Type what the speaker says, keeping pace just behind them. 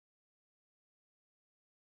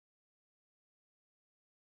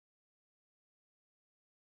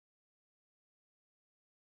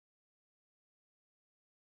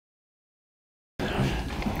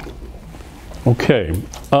Okay,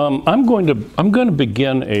 I'm going to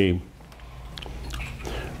begin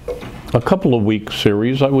a couple of week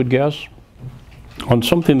series, I would guess, on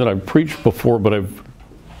something that I've preached before, but I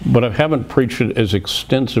haven't preached it as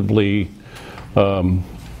extensively or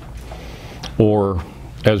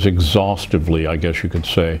as exhaustively, I guess you could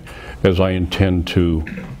say, as I intend to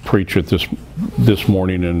preach it this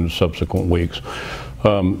morning and in subsequent weeks.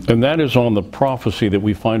 And that is on the prophecy that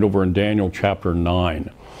we find over in Daniel chapter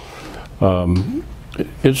 9.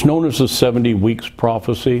 It's known as the 70 Weeks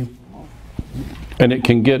Prophecy, and it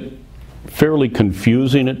can get fairly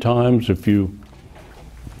confusing at times as we're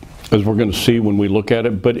going to see when we look at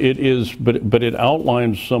it, but it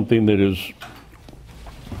outlines something that is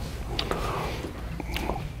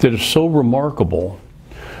so remarkable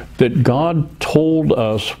that God told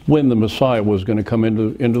us when the Messiah was going to come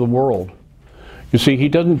into the world. You see, he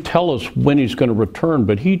doesn't tell us when he's going to return,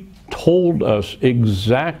 but he told us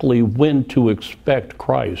exactly when to expect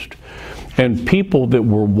Christ. And people that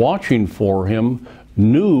were watching for him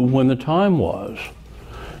knew when the time was.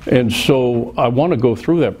 And so I want to go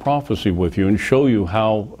through that prophecy with you and show you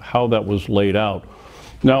how that was laid out.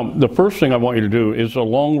 Now, the first thing I want you to do is a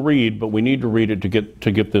long read, but we need to read it to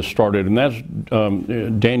get this started, and that's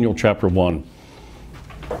Daniel chapter 1.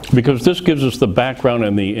 Because this gives us the background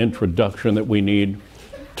and the introduction that we need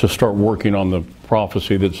to start working on the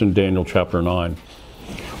prophecy that's in Daniel chapter 9.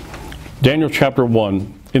 Daniel chapter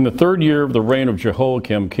 1. In the third year of the reign of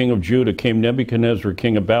Jehoiakim, king of Judah, came Nebuchadnezzar,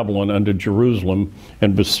 king of Babylon, unto Jerusalem,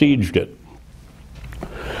 and besieged it.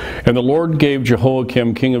 And the Lord gave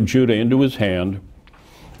Jehoiakim, king of Judah, into his hand,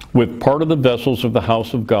 with part of the vessels of the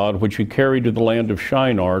house of God, which he carried to the land of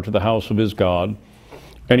Shinar, to the house of his God.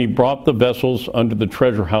 And he brought the vessels unto the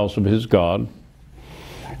treasure house of his God.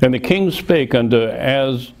 And the king spake unto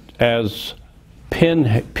Penaz,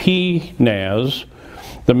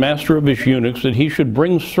 the master of his eunuchs, that he should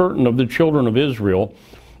bring certain of the children of Israel,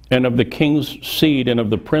 and of the king's seed, and of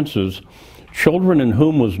the princes, children in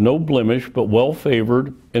whom was no blemish, but well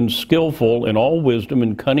favored, and skillful in all wisdom,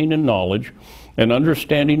 and cunning and knowledge, and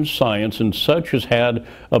understanding science, and such as had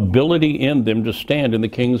ability in them to stand in the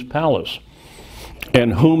king's palace,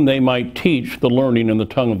 and whom they might teach the learning in the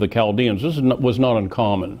tongue of the Chaldeans. This was not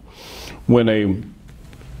uncommon. When an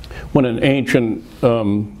ancient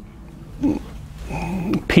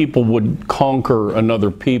people would conquer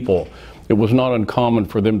another people, it was not uncommon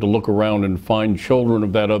for them to look around and find children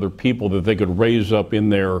of that other people that they could raise up in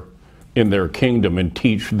their kingdom and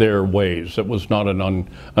teach their ways. That was not an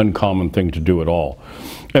uncommon thing to do at all.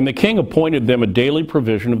 And the king appointed them a daily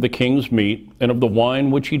provision of the king's meat and of the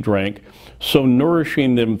wine which he drank, so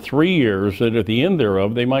nourishing them 3 years, that at the end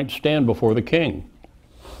thereof they might stand before the king.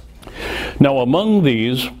 Now among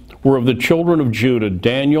these were of the children of Judah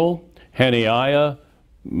Daniel, Hananiah,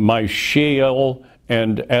 Mishael,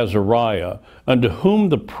 and Azariah, unto whom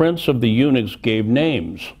the prince of the eunuchs gave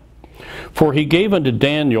names. For he gave unto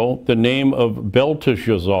Daniel the name of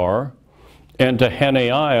Belteshazzar, and to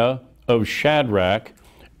Hananiah of Shadrach,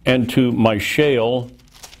 and to Mishael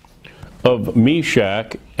of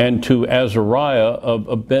Meshach, and to Azariah of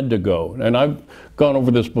Abednego. And I've gone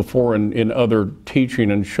over this before in other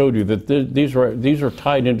teaching and showed you that these are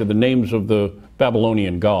tied into the names of the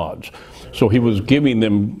Babylonian gods. So he was giving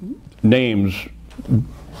them names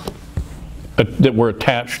that were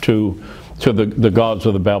attached to the gods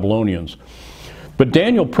of the Babylonians. But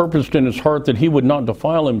Daniel purposed in his heart that he would not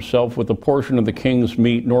defile himself with a portion of the king's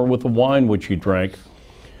meat, nor with the wine which he drank.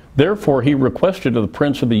 Therefore he requested of the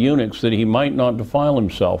prince of the eunuchs that he might not defile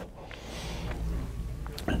himself.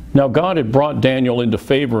 Now God had brought Daniel into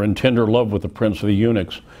favor and tender love with the prince of the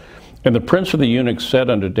eunuchs. And the prince of the eunuchs said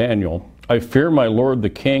unto Daniel, I fear my lord the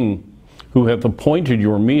king, who hath appointed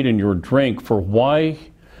your meat and your drink, for why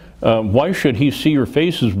should he see your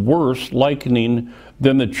faces worse likening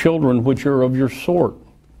than the children which are of your sort?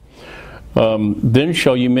 Then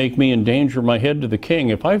shall you make me endanger my head to the king.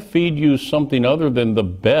 If I feed you something other than the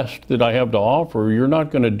best that I have to offer, you're not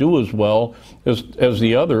going to do as well as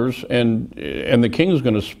the others, and the king's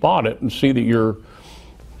going to spot it and see that you're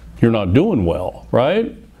not doing well,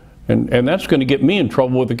 right? And that's going to get me in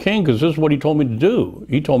trouble with the king, because this is what he told me to do.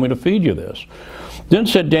 He told me to feed you this. Then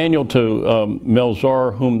said Daniel to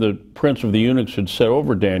Melzar, whom the prince of the eunuchs had set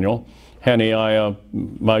over Daniel, Hananiah,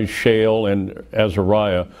 Mishael, and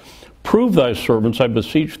Azariah, prove thy servants, I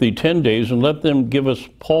beseech thee, 10 days, and let them give us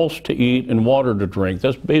pulse to eat and water to drink.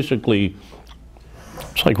 That's basically,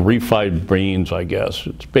 it's like refried beans, I guess.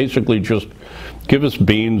 It's basically just give us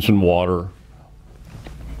beans and water.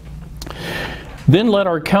 Then let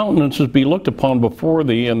our countenances be looked upon before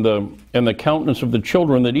thee, and the countenance of the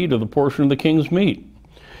children that eat of the portion of the king's meat.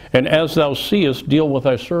 And as thou seest, deal with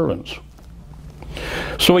thy servants.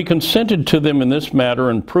 So he consented to them in this matter,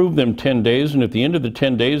 and proved them 10 days. And at the end of the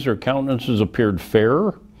 10 days their countenances appeared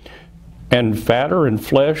fairer, and fatter in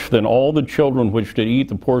flesh than all the children which did eat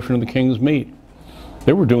the portion of the king's meat.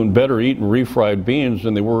 They were doing better eating refried beans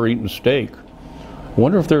than they were eating steak. I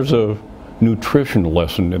wonder if there's a nutrition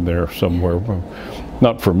lesson in there somewhere.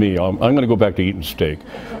 Not for me. I'm going to go back to eating steak.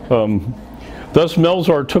 Thus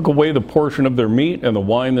Melzar took away the portion of their meat and the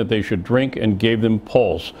wine that they should drink, and gave them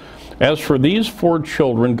pulse. As for these 4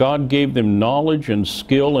 children, God gave them knowledge and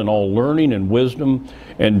skill in all learning and wisdom,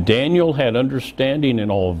 and Daniel had understanding in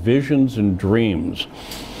all visions and dreams.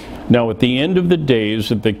 Now at the end of the days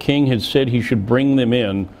that the king had said he should bring them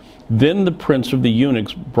in, then the prince of the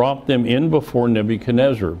eunuchs brought them in before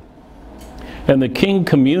Nebuchadnezzar. And the king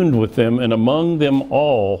communed with them, and among them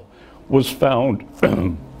all was found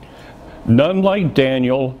none like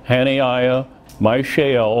Daniel, Hananiah,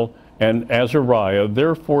 Mishael, and Azariah.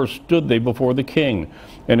 Therefore stood they before the king.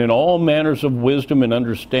 And in all manners of wisdom and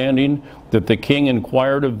understanding that the king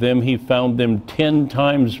inquired of them, he found them 10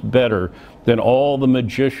 times better than all the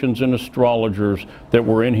magicians and astrologers that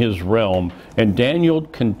were in his realm. And Daniel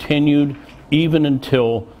continued even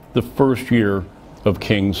until the first year of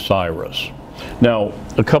King Cyrus. Now,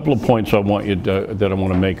 a couple of points I want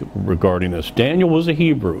to make regarding this. Daniel was a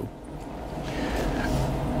Hebrew.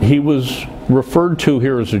 He was referred to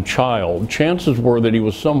here as a child. Chances were that he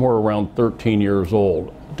was somewhere around 13 years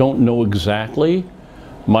old. Don't know exactly.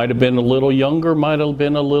 Might have been a little younger, might have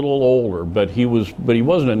been a little older, but he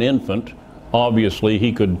wasn't an infant. Obviously,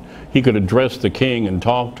 he could address the king and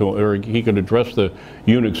talk to him, or he could address the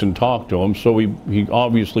eunuchs and talk to him. So he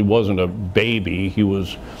obviously wasn't a baby. He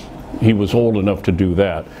was old enough to do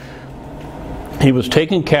that. He was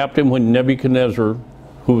taken captive when Nebuchadnezzar,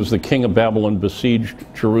 who was the king of Babylon, besieged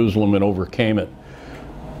Jerusalem and overcame it.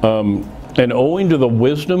 And owing to the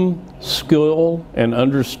wisdom, skill, and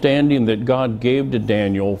understanding that God gave to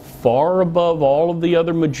Daniel, far above all of the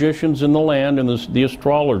other magicians in the land and the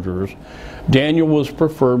astrologers, Daniel was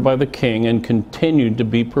preferred by the king and continued to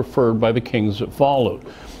be preferred by the kings that followed.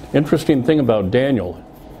 Interesting thing about Daniel,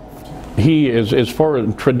 he is, as far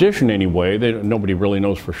as tradition anyway, nobody really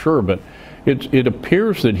knows for sure, but it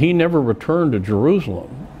appears that he never returned to Jerusalem,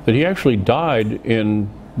 that he actually died in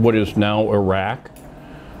what is now Iraq,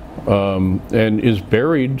 and is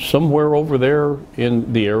buried somewhere over there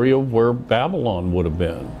in the area where Babylon would have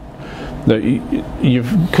been. Now, you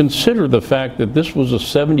consider the fact that this was a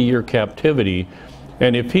 70-year captivity,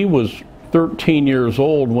 and if he was 13 years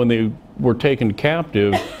old when they were taken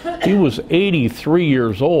captive, he was 83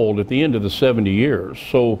 years old at the end of the 70 years.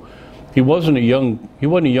 So he wasn't a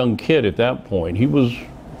young kid at that point. He was,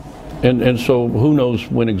 and so who knows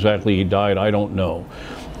when exactly he died? I don't know,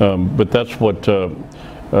 but that's what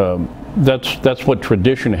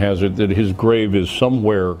tradition has it, that his grave is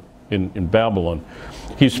somewhere in Babylon.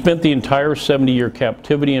 He spent the entire 70-year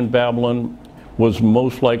captivity in Babylon, was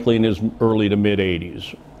most likely in his early to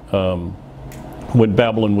mid-80s, when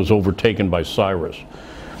Babylon was overtaken by Cyrus.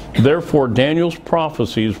 Therefore, Daniel's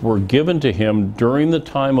prophecies were given to him during the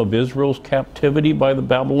time of Israel's captivity by the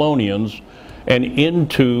Babylonians and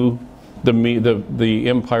into the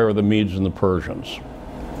empire of the Medes and the Persians.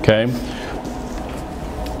 Okay?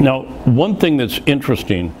 Now, one thing that's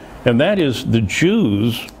interesting, and that is the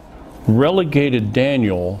Jews relegated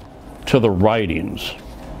Daniel to the writings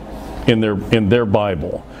in their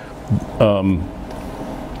Bible.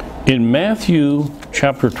 In Matthew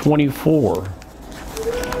chapter 24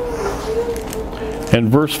 and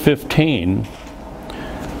verse 15,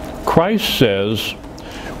 Christ says,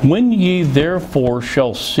 "When ye therefore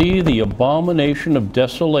shall see the abomination of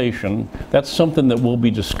desolation," that's something that we'll be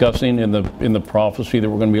discussing in the prophecy that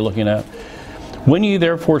we're going to be looking at. "When ye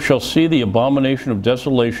therefore shall see the abomination of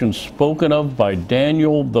desolation spoken of by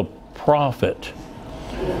Daniel the prophet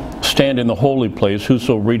stand in the holy place,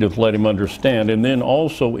 whoso readeth, let him understand." And then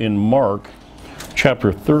also in Mark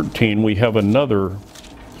chapter 13, we have another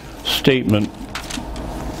statement.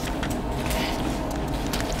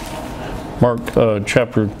 Mark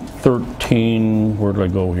chapter 13, where did I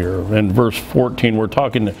go here? In verse 14, we're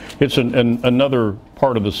talking, it's another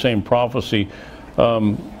part of the same prophecy.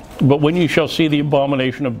 "But when you shall see the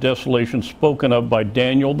abomination of desolation spoken of by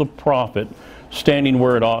Daniel the prophet, standing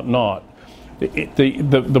where it ought not."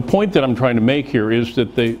 The point that I'm trying to make here is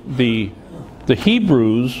that the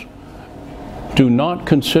Hebrews do not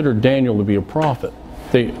consider Daniel to be a prophet.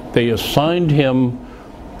 They assigned him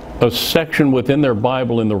a section within their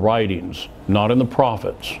Bible in the writings, not in the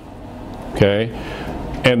prophets. Okay?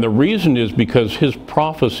 And the reason is because his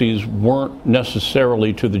prophecies weren't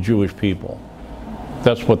necessarily to the Jewish people.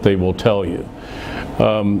 That's what they will tell you.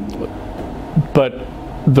 But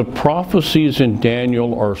the prophecies in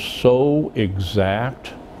Daniel are so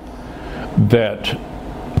exact that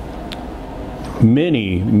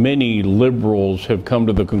many liberals have come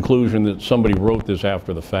to the conclusion that somebody wrote this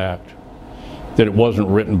after the fact, that it wasn't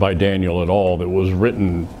written by Daniel at all, that it was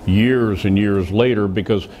written years and years later,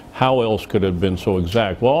 because how else could it have been so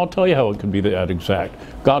exact? Well, I'll tell you how it could be that exact.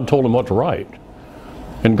 God told him what to write,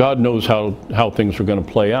 and God knows how things are going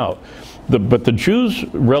to play out. But the Jews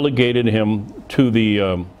relegated him to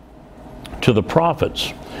the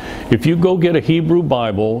prophets. If you go get a Hebrew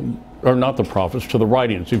Bible, or not the prophets, to the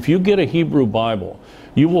writings. If you get a Hebrew Bible,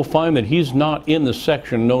 you will find that he's not in the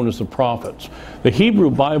section known as the prophets. The Hebrew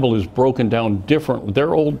Bible is broken down differently.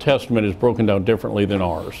 Their Old Testament is broken down differently than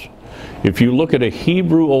ours. If you look at a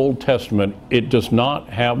Hebrew Old Testament, it does not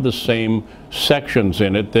have the same sections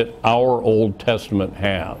in it that our Old Testament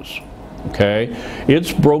has. Okay?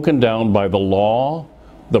 It's broken down by the law,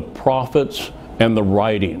 the prophets, and the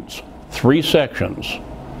writings. 3 sections.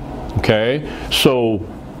 Okay? So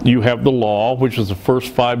you have the law, which is the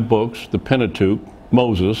first 5 books, the Pentateuch,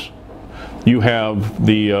 Moses. You have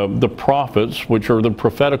the prophets, which are the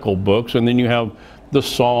prophetical books, and then you have the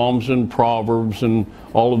Psalms and Proverbs and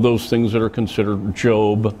all of those things that are considered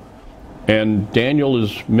Job. And Daniel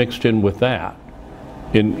is mixed in with that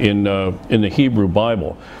in the Hebrew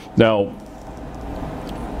Bible. Now,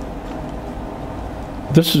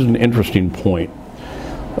 this is an interesting point.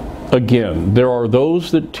 Again, there are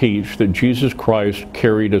those that teach that Jesus Christ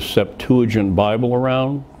carried a Septuagint Bible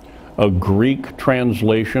around, a Greek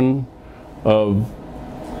translation of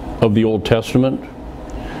the Old Testament.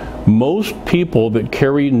 Most people that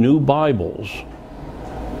carry new Bibles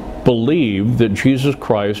believe that Jesus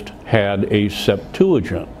Christ had a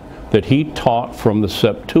Septuagint, that he taught from the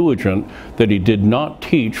Septuagint, that he did not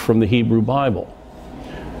teach from the Hebrew Bible.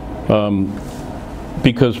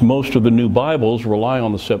 Because most of the new Bibles rely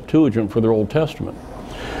on the Septuagint for their Old Testament.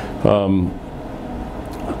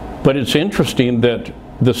 But it's interesting that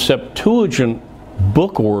the Septuagint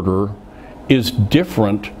book order is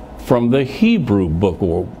different from the Hebrew book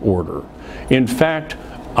order. In fact,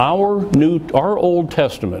 our Old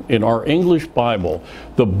Testament, in our English Bible,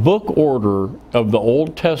 the book order of the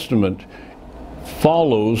Old Testament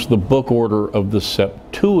follows the book order of the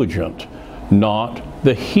Septuagint, not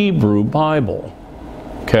the Hebrew Bible.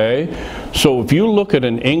 Okay, so if you look at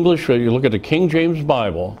an English, or you look at the King James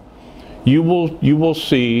Bible, you will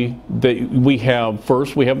see that we have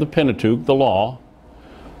the Pentateuch, the law.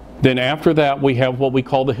 Then after that we have what we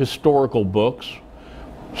call the historical books,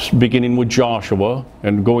 beginning with Joshua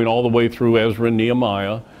and going all the way through Ezra and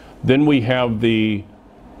Nehemiah. Then we have the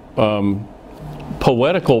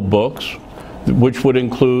poetical books, which would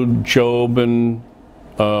include Job and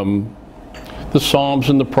the Psalms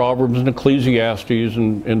and the Proverbs and Ecclesiastes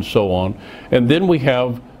and so on. And then we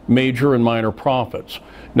have major and minor prophets.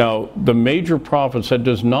 Now, the major prophets, that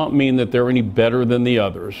does not mean that they're any better than the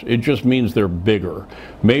others. It just means they're bigger.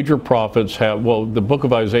 Major prophets have, well, the book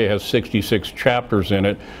of Isaiah has 66 chapters in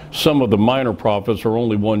it. Some of the minor prophets are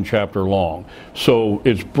only 1 chapter long. So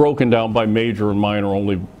it's broken down by major and minor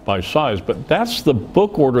only by size. But that's the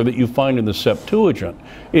book order that you find in the Septuagint.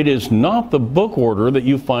 It is not the book order that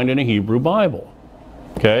you find in a Hebrew Bible.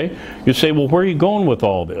 Okay? You say, well, where are you going with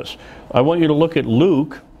all this? I want you to look at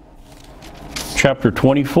Luke chapter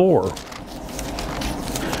 24.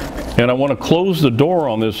 And I want to close the door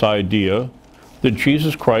on this idea that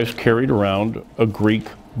Jesus Christ carried around a Greek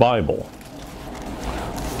Bible.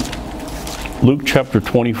 Luke chapter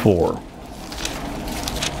 24.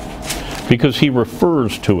 Because he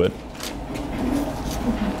refers to it.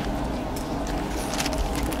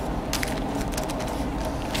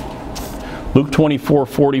 Luke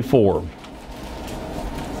 24:44.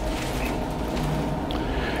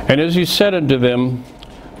 And as he said unto them,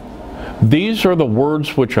 These are the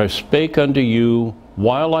words which I spake unto you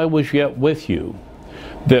while I was yet with you,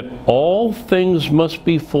 that all things must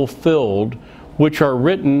be fulfilled which are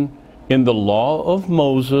written in the law of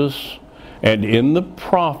Moses, and in the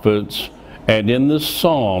prophets, and in the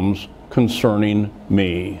Psalms concerning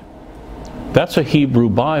me. That's a Hebrew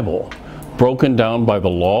Bible, broken down by the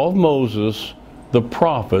law of Moses, the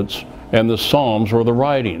prophets, and the Psalms or the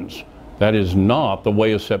writings. That is not the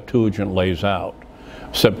way a Septuagint lays out.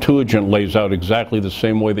 Septuagint lays out exactly the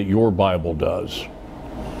same way that your Bible does.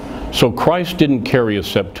 So Christ didn't carry a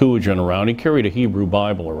Septuagint around, he carried a Hebrew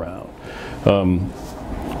Bible around.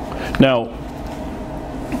 Now,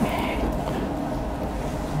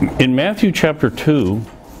 in Matthew chapter 2,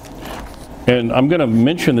 and I'm going to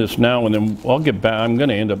mention this now and then I'll get back, I'm going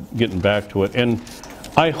to end up getting back to it. And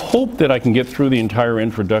I hope that I can get through the entire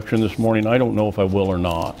introduction this morning. I don't know if I will or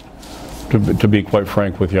not, to be quite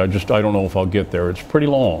frank with you. I don't know if I'll get there. It's pretty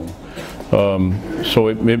long. So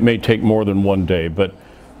it may take more than one day, but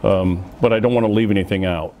I don't want to leave anything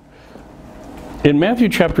out. In Matthew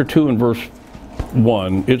chapter 2 and verse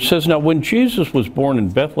 1, it says, "Now when Jesus was born in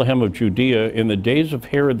Bethlehem of Judea in the days of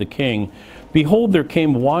Herod the king, behold, there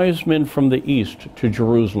came wise men from the east to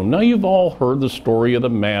Jerusalem." Now you've all heard the story of the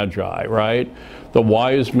Magi, right? The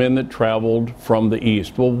wise men that traveled from the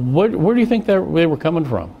east. Well, where do you think they were coming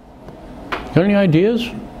from? Got any ideas?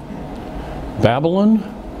 Babylon?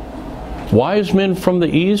 Wise men from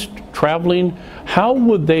the east traveling? How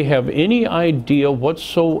would they have any idea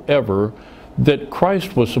whatsoever that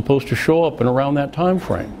Christ was supposed to show up in around that time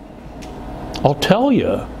frame? I'll tell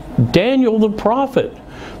you, Daniel the prophet,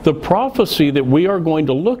 the prophecy that we are going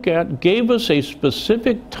to look at, gave us a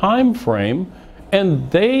specific time frame,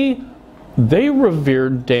 and they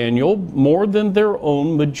revered Daniel more than their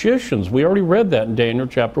own magicians. We already read that in Daniel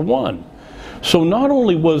chapter 1. So not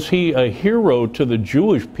only was he a hero to the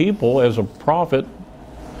Jewish people as a prophet,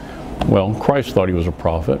 well, Christ thought he was a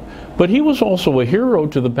prophet, but he was also a hero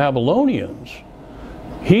to the Babylonians.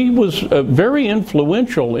 He was very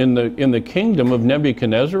influential in the kingdom of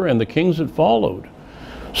Nebuchadnezzar and the kings that followed.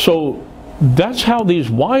 So that's how these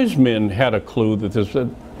wise men had a clue that this.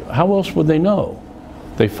 How else would they know?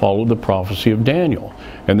 They followed the prophecy of Daniel.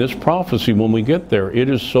 And this prophecy, when we get there, it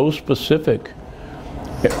is so specific,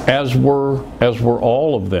 as were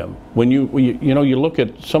all of them. When you look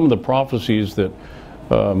at some of the prophecies that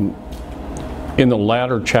in the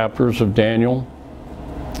latter chapters of Daniel,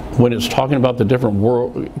 when it's talking about the different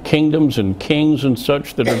world kingdoms and kings and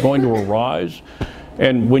such that are going to arise,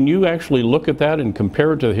 and when you actually look at that and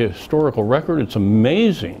compare it to the historical record, it's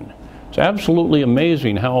amazing. It's absolutely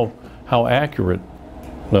amazing how accurate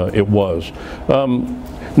it was.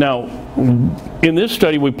 Now, in this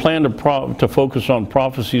study, we plan to focus on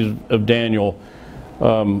prophecies of Daniel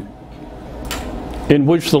in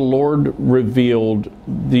which the Lord revealed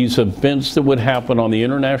these events that would happen on the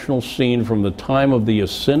international scene from the time of the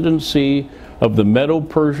ascendancy of the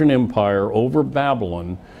Medo-Persian Empire over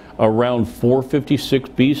Babylon around 456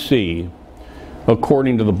 BC,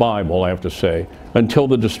 according to the Bible, I have to say, until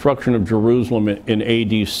the destruction of Jerusalem in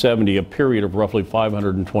AD 70, a period of roughly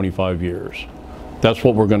 525 years. That's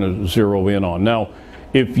what we're going to zero in on. Now,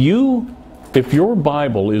 if your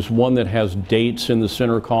Bible is one that has dates in the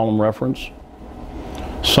center column reference,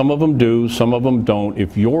 some of them do, some of them don't.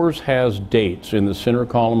 If yours has dates in the center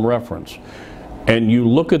column reference, and you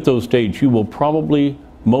look at those dates, you will probably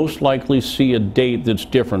most likely see a date that's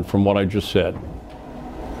different from what I just said.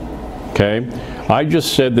 Okay? I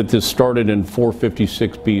just said that this started in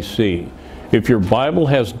 456 BC. If your Bible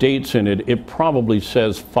has dates in it, it probably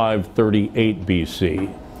says 538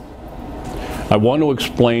 BC. I want to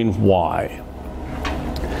explain why.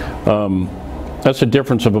 That's a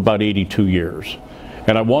difference of about 82 years.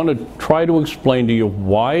 And I want to try to explain to you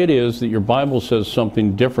why it is that your Bible says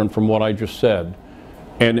something different from what I just said.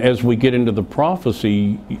 And as we get into the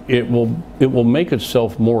prophecy, it will make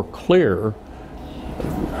itself more clear.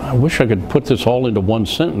 I wish I could put this all into one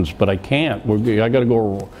sentence, but I can't. I got to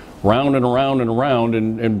go round and around and around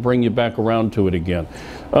and bring you back around to it again.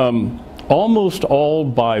 Almost all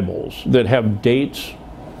Bibles that have dates,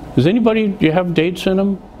 do you have dates in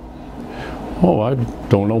them? Oh, I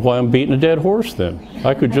don't know why I'm beating a dead horse then.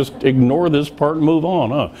 I could just ignore this part and move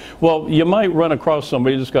on, huh? Well, you might run across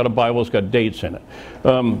somebody that's got a Bible that's got dates in it.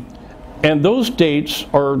 And those dates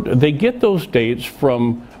they get those dates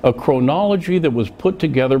from a chronology that was put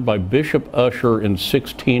together by Bishop Ussher in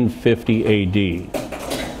 1650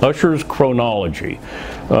 AD. Ussher's chronology.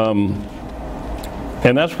 And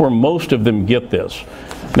that's where most of them get this.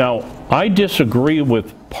 Now, I disagree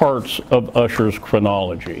with parts of Ussher's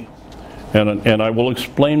chronology. And I will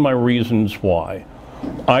explain my reasons why.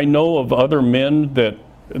 I know of other men that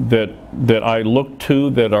I look to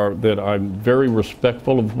that I'm very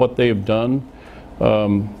respectful of what they have done,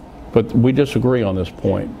 but we disagree on this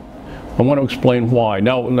point. I want to explain why.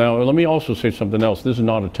 Now let me also say something else. This is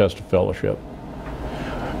not a test of fellowship.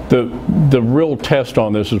 The real test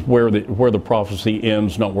on this is where the prophecy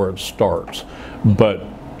ends, not where it starts.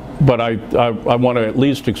 But I want to at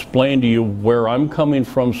least explain to you where I'm coming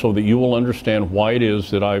from so that you will understand why it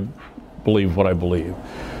is that I believe what I believe.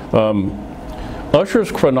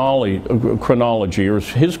 Ussher's chronology, or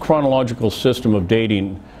his chronological system of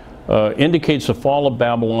dating, indicates the fall of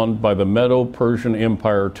Babylon by the Medo-Persian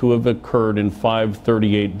Empire to have occurred in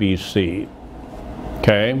 538 BC.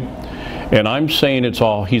 Okay? And I'm saying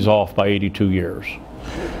he's off by 82 years.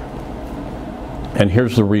 And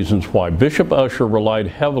here's the reasons why. Bishop Ussher relied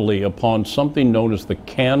heavily upon something known as the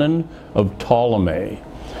canon of Ptolemy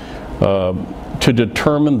to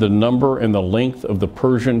determine the number and the length of the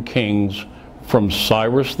Persian kings from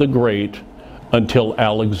Cyrus the Great until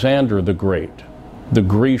Alexander the Great, the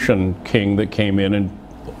Grecian king that came in and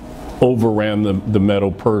overran the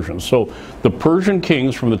Medo-Persians. So the Persian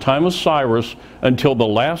kings from the time of Cyrus until the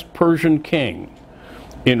last Persian king,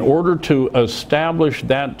 in order to establish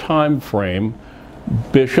that time frame,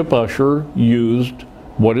 Bishop Ussher used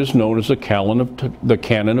what is known as the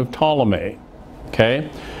canon of Ptolemy. Okay?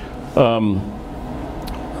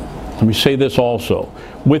 Let me say this also.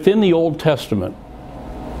 Within the Old Testament,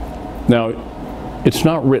 now it's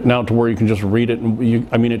not written out to where you can just read it.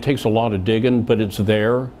 I mean, it takes a lot of digging, but it's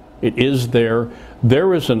there. It is there.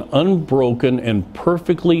 There is an unbroken and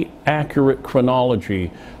perfectly accurate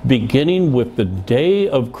chronology beginning with the day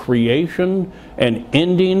of creation and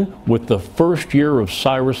ending with the first year of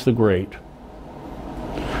Cyrus the Great.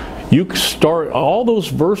 You start all those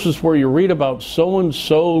verses where you read about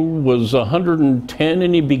so-and-so was 110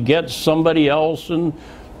 and he begets somebody else, and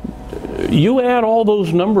you add all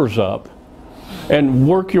those numbers up and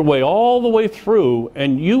work your way all the way through,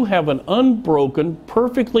 and you have an unbroken,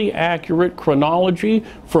 perfectly accurate chronology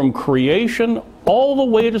from creation all the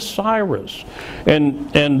way to Cyrus.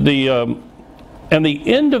 And the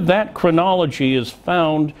end of that chronology is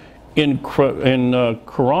found in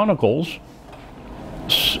Chronicles,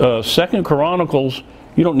 2 Chronicles.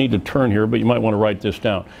 You don't need to turn here, but you might want to write this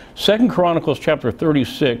down. 2 Chronicles chapter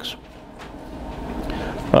 36.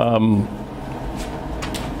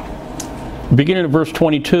 Beginning at verse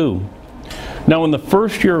 22. Now in the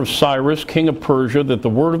first year of Cyrus, king of Persia, that the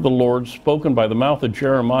word of the Lord spoken by the mouth of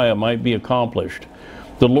Jeremiah might be accomplished,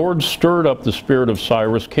 the Lord stirred up the spirit of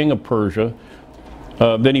Cyrus, king of Persia.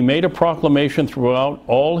 Then he made a proclamation throughout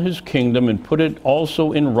all his kingdom and put it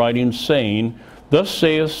also in writing, saying, Thus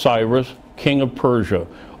saith Cyrus, king of Persia,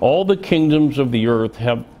 all the kingdoms of the earth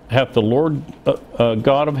hath the Lord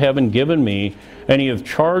God of heaven given me, and he hath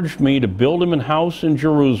charged me to build him an house in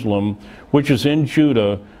Jerusalem, which is in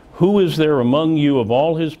Judah. Who is there among you of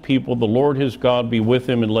all his people? The Lord his God be with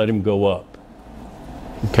him, and let him go up.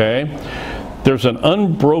 Okay? There's an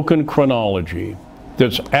unbroken chronology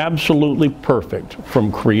that's absolutely perfect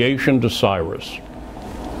from creation to Cyrus.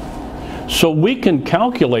 So we can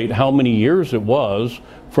calculate how many years it was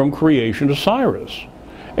from creation to Cyrus.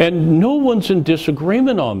 And no one's in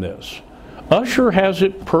disagreement on this. Ussher has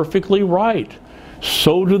it perfectly right.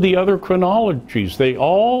 So do the other chronologies. They've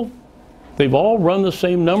all run the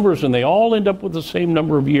same numbers, and they all end up with the same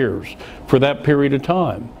number of years for that period of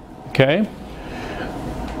time. Okay?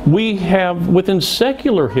 We have, within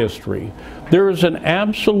secular history, there is an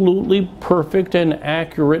absolutely perfect and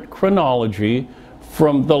accurate chronology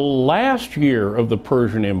from the last year of the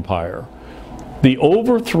Persian Empire. The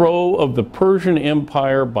overthrow of the Persian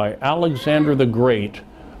Empire by Alexander the Great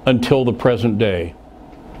until the present day.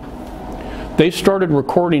 They started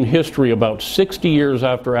recording history about 60 years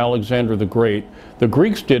after Alexander the Great. The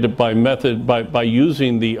Greeks did it by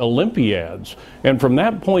using the Olympiads. And from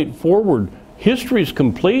that point forward, history is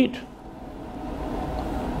complete.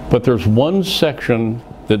 But there's one section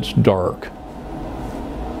that's dark.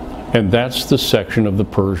 And that's the section of the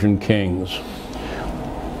Persian kings.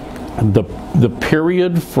 The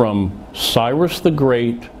period from Cyrus the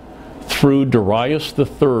Great through Darius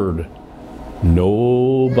III,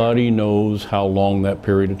 nobody knows how long that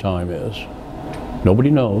period of time is. Nobody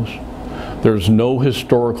knows. There's no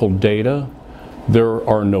historical data. There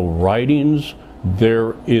are no writings.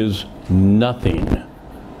 There is nothing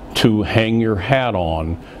to hang your hat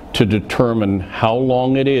on to determine how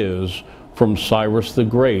long it is from Cyrus the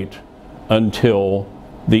Great until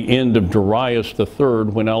the end of Darius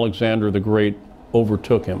III, when Alexander the Great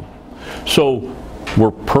overtook him. So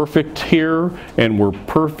we're perfect here, and we're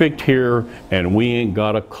perfect here, and we ain't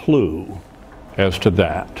got a clue as to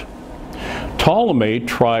that. Ptolemy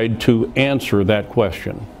tried to answer that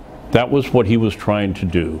question. That was what he was trying to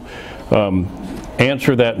do.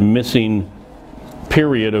 Answer that missing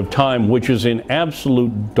period of time, which is in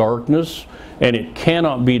absolute darkness, and it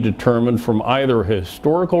cannot be determined from either a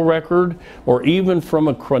historical record or even from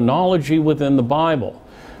a chronology within the Bible.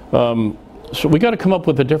 So we got to come up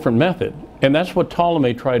with a different method, and that's what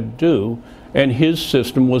Ptolemy tried to do, and his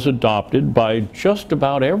system was adopted by just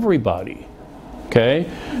about everybody. Okay?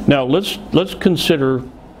 Now let's consider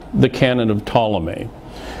the canon of Ptolemy.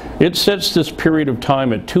 It sets this period of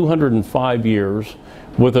time at 205 years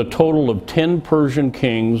with a total of 10 Persian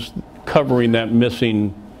kings covering that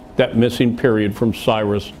missing period from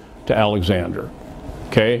Cyrus to Alexander.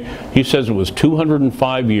 Okay? He says it was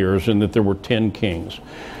 205 years and that there were 10 kings.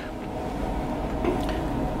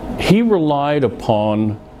 He relied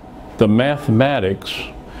upon the mathematics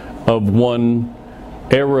of one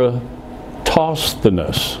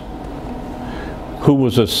Eratosthenes, who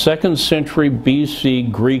was a 2nd century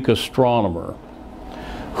BC Greek astronomer,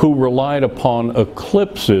 who relied upon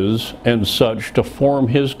eclipses and such to form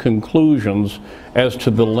his conclusions as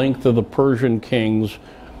to the length of the Persian kings,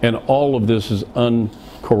 and all of this is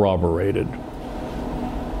uncorroborated.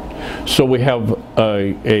 So we have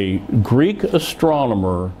a Greek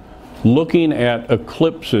astronomer looking at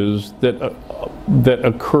eclipses that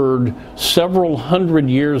occurred several hundred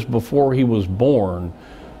years before he was born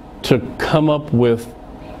to come up with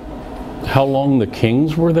how long the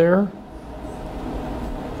kings were there?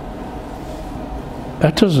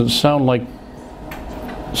 That doesn't sound like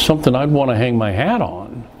something I'd want to hang my hat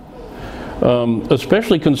on.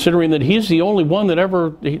 Especially considering that he's the only one that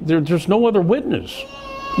there's no other witness.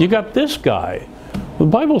 You got this guy. The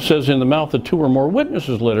Bible says in the mouth of 2 or more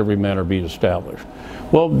witnesses let every matter be established.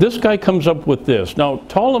 Well, this guy comes up with this. Now,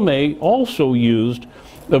 Ptolemy also used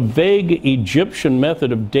a vague Egyptian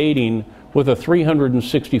method of dating with a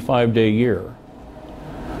 365-day year.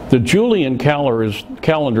 The Julian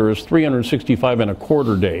calendar is 365 and a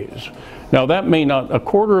quarter days. Now that may not, a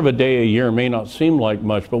quarter of a day a year may not seem like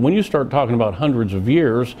much, but when you start talking about hundreds of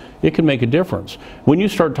years, it can make a difference. When you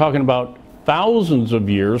start talking about thousands of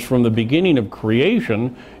years from the beginning of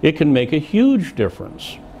creation, it can make a huge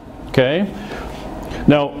difference. Okay?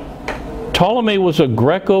 Now, Ptolemy was a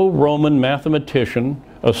Greco-Roman mathematician,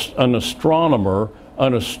 an astronomer,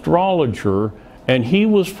 an astrologer, and he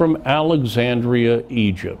was from Alexandria,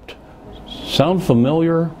 Egypt. Sound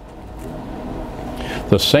familiar?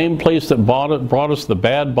 The same place that brought us the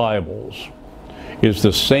bad Bibles is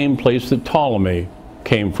the same place that Ptolemy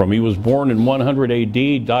came from. He was born in 100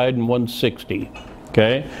 AD, died in 160.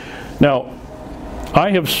 Okay? Now, I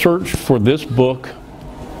have searched for this book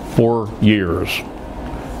for years.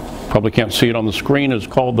 Probably can't see it on the screen. It's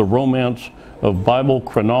called The Romance of Bible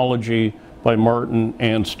Chronology by Martin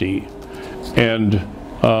Anstey. And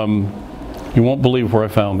you won't believe where I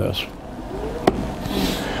found this.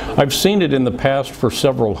 I've seen it in the past for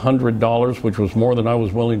several $100s, which was more than I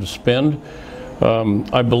was willing to spend.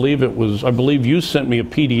 I believe you sent me a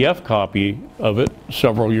PDF copy of it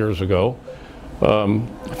several years ago.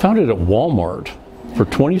 I found it at Walmart for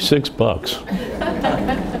 26 bucks.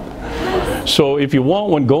 So if you want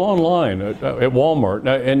one, go online at Walmart.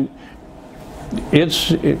 And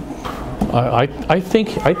I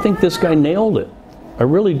think this guy nailed it. I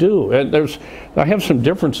really do. And I have some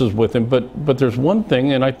differences with him, but there's one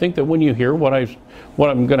thing, and I think that when you hear what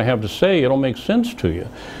I'm going to have to say, it'll make sense to you.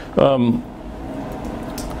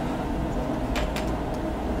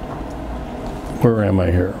 Where am I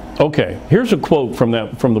here? Okay, here's a quote from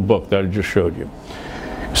the book that I just showed you.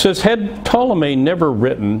 It says, "Had Ptolemy never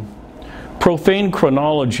written, profane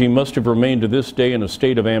chronology must have remained to this day in a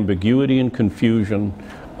state of ambiguity and confusion,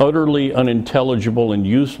 utterly unintelligible and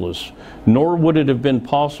useless, nor would it have been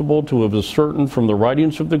possible to have ascertained from the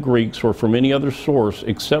writings of the Greeks or from any other source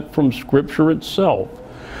except from Scripture itself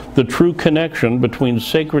the true connection between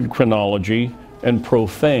sacred chronology and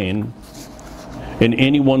profane in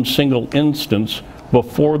any one single instance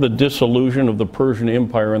before the dissolution of the Persian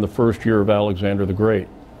Empire in the first year of Alexander the Great."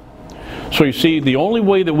 So you see, the only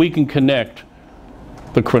way that we can connect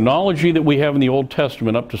the chronology that we have in the Old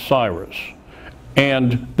Testament up to Cyrus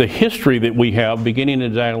and the history that we have beginning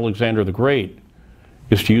at Alexander the Great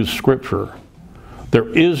is to use Scripture. There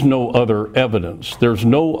is no other evidence. There's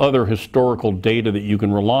no other historical data that you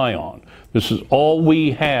can rely on. This is all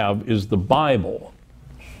we have is the Bible.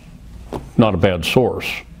 Not a bad source,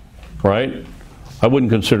 right? I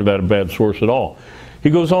wouldn't consider that a bad source at all. He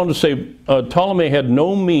goes on to say, Ptolemy had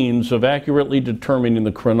no means of accurately determining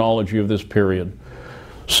the chronology of this period.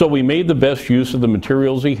 So he made the best use of the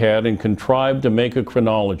materials he had and contrived to make a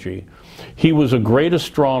chronology. He was a great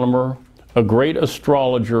astronomer, a great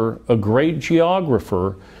astrologer, a great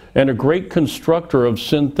geographer, and a great constructor of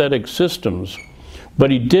synthetic systems. But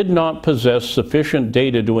he did not possess sufficient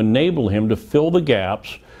data to enable him to fill the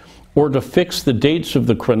gaps or to fix the dates of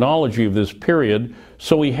the chronology of this period,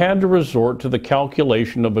 so he had to resort to the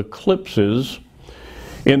calculation of eclipses.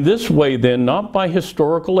 In this way, then, not by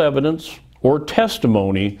historical evidence or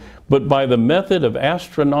testimony, but by the method of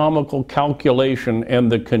astronomical calculation and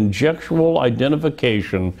the conjectural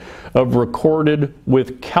identification of recorded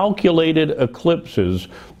with calculated eclipses,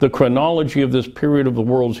 the chronology of this period of the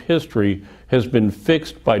world's history has been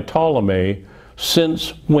fixed by Ptolemy,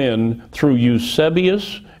 since when, through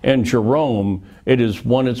Eusebius and Jerome, it has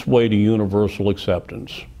won its way to universal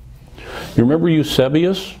acceptance. You remember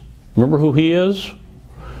Eusebius? Remember who he is?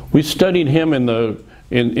 We studied him when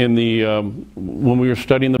we were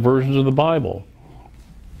studying the versions of the Bible.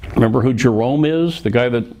 Remember who Jerome is? The guy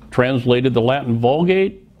that translated the Latin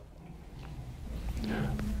Vulgate?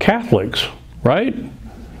 Catholics, right?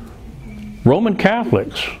 Roman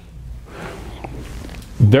Catholics.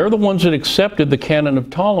 They're the ones that accepted the canon of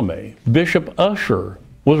Ptolemy. Bishop Ussher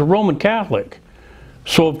was a Roman Catholic.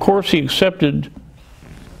 So of course he accepted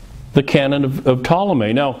the canon of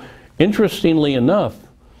Ptolemy. Now, interestingly enough,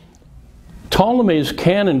 Ptolemy's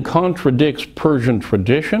canon contradicts Persian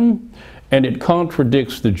tradition, and it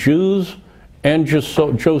contradicts the Jews and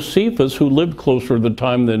Josephus, who lived closer to the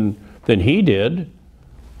time than he did.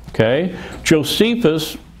 Okay?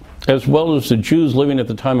 Josephus, as well as the Jews living at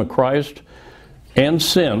the time of Christ and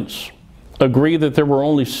since, agree that there were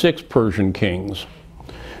only 6 Persian kings,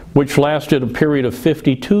 which lasted a period of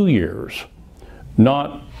 52 years,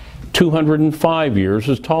 not 205 years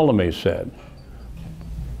as Ptolemy said.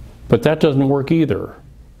 But that doesn't work either.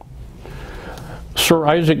 Sir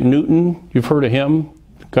Isaac Newton, you've heard of him,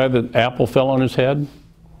 the guy that apple fell on his head,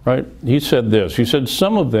 right? He said this. He said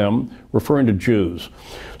some of them, referring to Jews,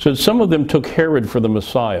 said some of them took Herod for the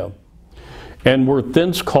Messiah and were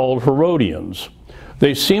thence called Herodians.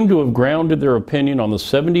 They seem to have grounded their opinion on the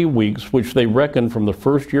 70 weeks which they reckoned from the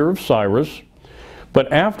first year of Cyrus,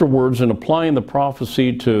 but afterwards, in applying the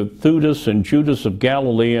prophecy to Theudas and Judas of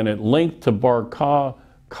Galilee and at length to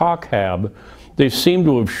Bar-Kokhab, they seem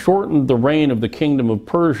to have shortened the reign of the kingdom of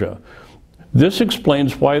Persia. This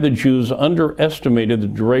explains why the Jews underestimated the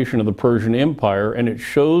duration of the Persian Empire, and it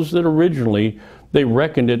shows that originally they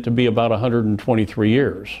reckoned it to be about 123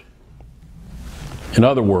 years. In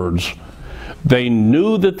other words, they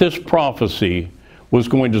knew that this prophecy was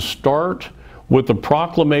going to start with the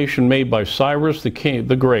proclamation made by Cyrus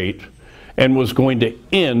the Great and was going to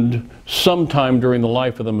end sometime during the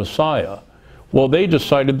life of the Messiah. Well, they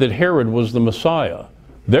decided that Herod was the Messiah.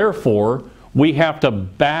 Therefore, we have to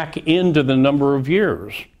back into the number of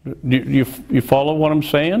years. You follow what I'm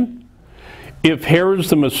saying? If Herod's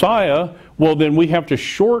the Messiah, well, then we have to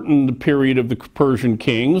shorten the period of the Persian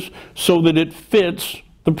kings so that it fits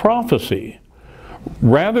the prophecy.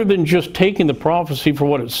 Rather than just taking the prophecy for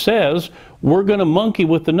what it says, we're going to monkey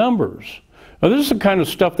with the numbers. Now, this is the kind of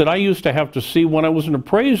stuff that I used to have to see when I was an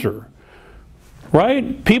appraiser.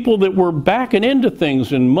 Right? People that were backing into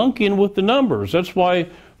things and monkeying with the numbers. That's why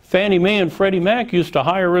Fannie Mae and Freddie Mac used to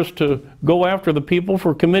hire us to go after the people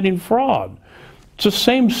for committing fraud. It's the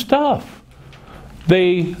same stuff.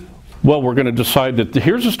 We're going to decide that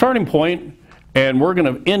here's the starting point and we're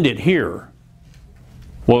going to end it here.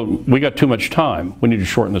 Well, we got too much time. We need to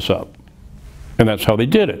shorten this up. And that's how they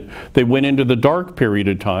did it. They went into the dark period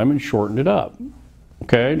of time and shortened it up.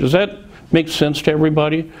 Okay? Does that make sense to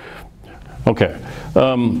everybody? Okay.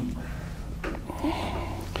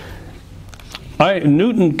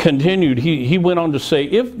 Newton continued, he went on to say,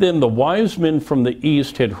 if then the wise men from the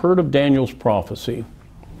east had heard of Daniel's prophecy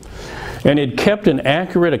and had kept an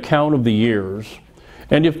accurate account of the years,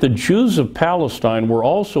 and if the Jews of Palestine were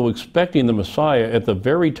also expecting the Messiah at the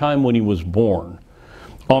very time when he was born,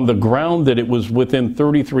 on the ground that it was within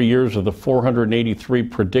 33 years of the 483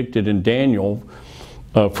 predicted in Daniel,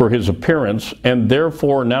 for his appearance, and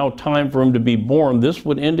therefore now time for him to be born, this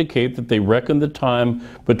would indicate that they reckoned the time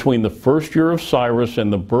between the first year of Cyrus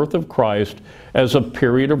and the birth of Christ as a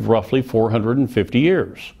period of roughly 450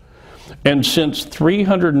 years. And since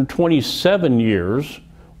 327 years,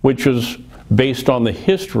 which is based on the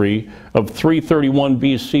history of 331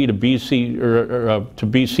 BC to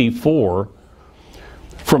BC 4,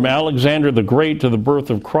 from Alexander the Great to the birth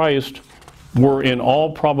of Christ, were in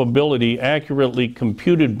all probability accurately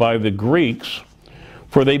computed by the Greeks,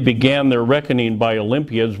 for they began their reckoning by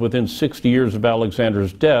Olympiads within 60 years of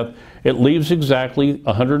Alexander's death. It leaves exactly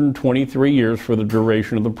 123 years for the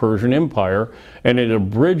duration of the Persian Empire, and it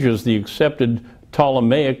abridges the accepted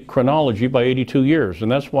Ptolemaic chronology by 82 years.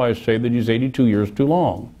 And that's why I say that he's 82 years too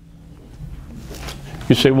long.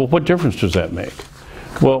 You say, well, what difference does that make?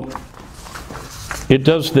 Well, it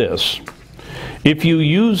does this. If you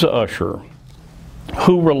use Ussher,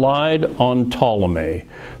 who relied on Ptolemy,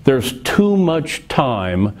 there's too much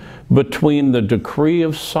time between the decree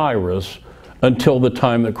of Cyrus until the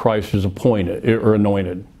time that Christ is appointed or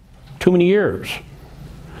anointed. Too many years.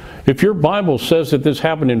 If your Bible says that this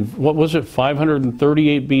happened in,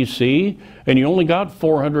 538 BC, and you only got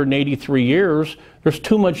 483 years, there's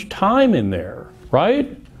too much time in there,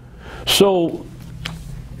 right? So,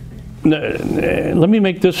 let me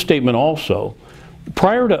make this statement also.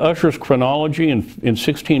 Prior to Ussher's chronology in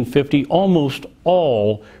 1650, almost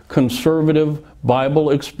all conservative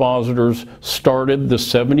Bible expositors started the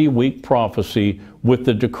 70-week prophecy with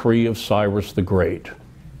the decree of Cyrus the Great.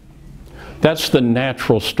 That's the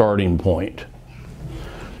natural starting point.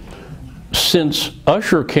 Since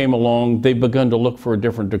Ussher came along, they've begun to look for a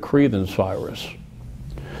different decree than Cyrus,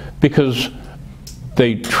 because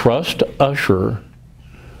they trust Ussher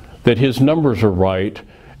that his numbers are right,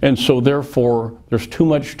 and so therefore there's too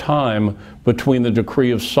much time between the decree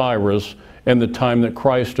of Cyrus and the time that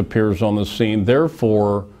Christ appears on the scene.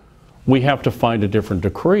 Therefore, we have to find a different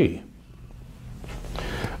decree.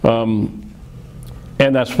 And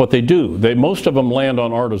that's what they do. Most of them land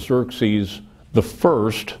on Artaxerxes the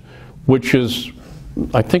First, which is,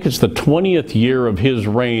 I think it's the 20th year of his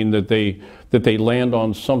reign that they land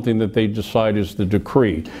on something that they decide is the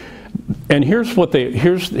decree. And here's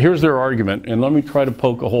their argument, and let me try to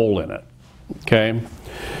poke a hole in it. Okay?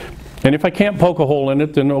 And if I can't poke a hole in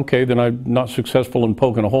it, then okay, then I'm not successful in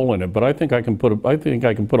poking a hole in it. But I think I can put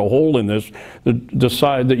a hole in this to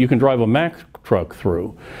decide that you can drive a Mack truck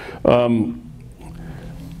through.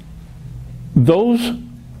 Those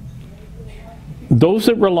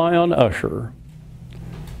that rely on Ussher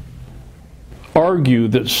argue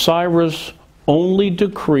that Cyrus only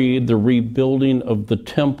decreed the rebuilding of the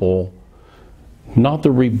temple, not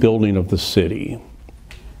the rebuilding of the city.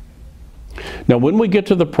 Now, when we get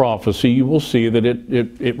to the prophecy, you will see that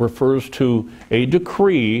it refers to a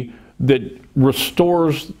decree that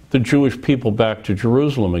restores the Jewish people back to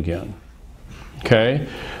Jerusalem again. Okay?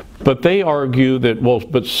 But they argue that, well,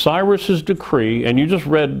 but Cyrus's decree, and you just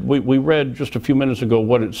read, we read just a few minutes ago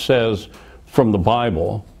what it says from the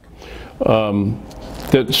Bible,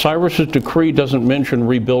 that Cyrus's decree doesn't mention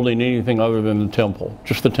rebuilding anything other than the temple,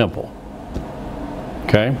 just the temple.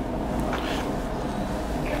 Okay?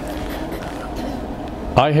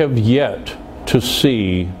 I have yet to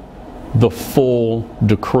see the full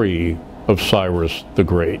decree of Cyrus the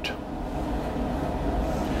Great.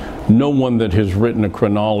 No one that has written a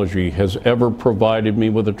chronology has ever provided me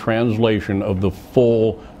with a translation of the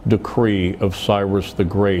full decree of Cyrus the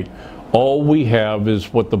Great. All we have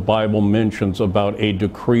is what the Bible mentions about a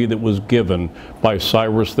decree that was given by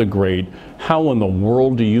Cyrus the Great. How in the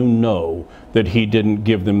world do you know that he didn't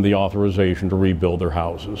give them the authorization to rebuild their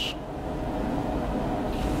houses?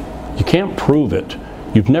 You can't prove it.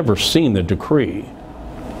 You've never seen the decree,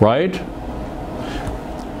 right?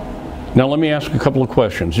 Now let me ask a couple of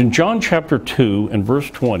questions. In John chapter 2 and verse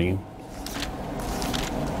 20,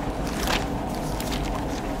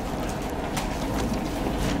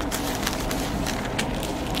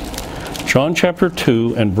 John chapter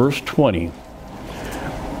 2 and verse 20.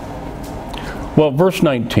 Well, verse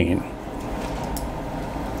 19.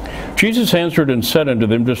 Jesus answered and said unto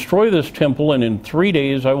them, Destroy this temple, and in 3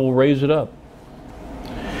 days I will raise it up.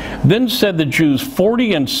 Then said the Jews,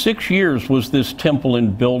 46 years was this temple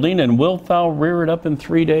in building, and wilt thou rear it up in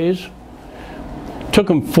 3 days? It took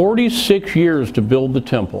them 46 years to build the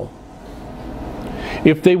temple.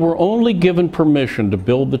 If they were only given permission to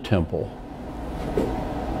build the temple,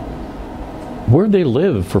 where'd they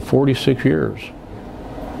live for 46 years?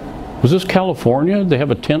 Was this California? Did they have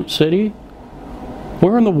a tent city?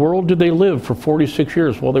 Where in the world did they live for 46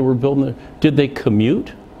 years while they were building it? Did they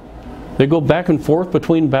commute? They go back and forth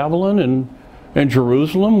between Babylon and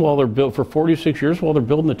Jerusalem while they're built for 46 years while they're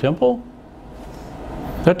building the temple?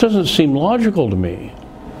 That doesn't seem logical to me.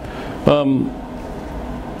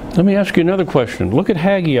 Let me ask you another question. Look at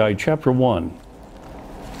Haggai chapter 1.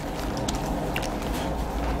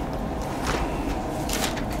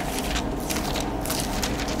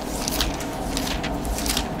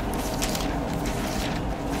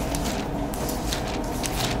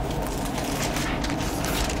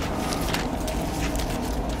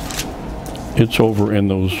 It's over in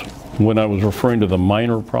those, when I was referring to the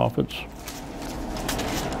minor prophets.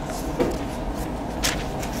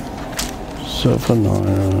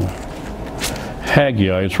 Zephaniah.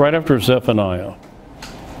 Haggai, it's right after Zephaniah.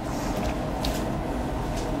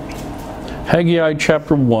 Haggai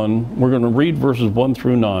chapter 1, we're going to read verses 1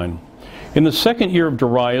 through 9. In the 2nd year of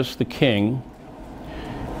Darius the king,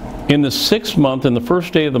 in the 6th month, in the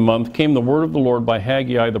 1st day of the month, came the word of the Lord by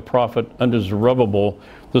Haggai the prophet unto Zerubbabel,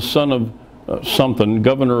 the son of something,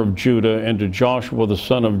 governor of Judah, and to Joshua the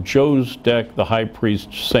son of Josedek the high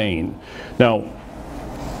priest, saying. Now,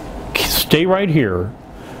 stay right here.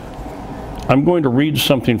 I'm going to read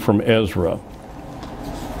something from Ezra.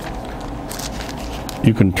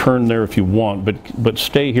 You can turn there if you want, but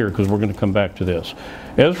stay here because we're going to come back to this.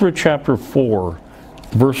 Ezra chapter 4,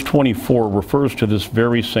 verse 24 refers to this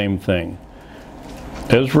very same thing.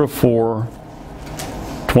 Ezra 4,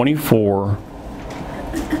 24.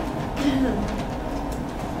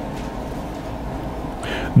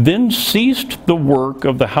 Then ceased the work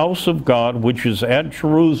of the house of God which is at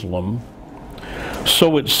Jerusalem,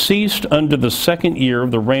 so it ceased unto the 2nd year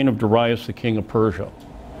of the reign of Darius the king of Persia.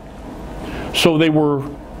 So they were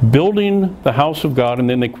building the house of God and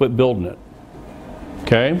then they quit building it.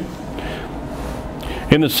 Okay?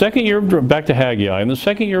 In the 2nd year of, back to Haggai, in the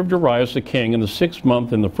 2nd year of Darius the king, in the 6th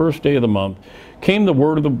month, in the 1st day of the month, came the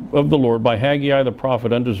word of the Lord by Haggai the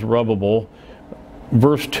prophet unto Zerubbabel.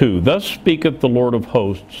 Verse 2, Thus speaketh the Lord of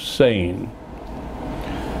hosts, saying,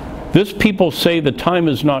 This people say the time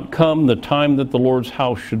is not come, the time that the Lord's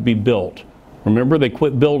house should be built. Remember, they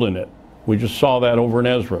quit building it. We just saw that over in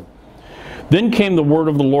Ezra. Then came the word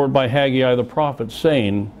of the Lord by Haggai the prophet,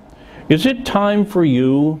 saying, Is it time for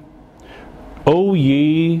you, O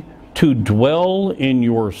ye, to dwell in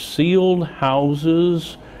your sealed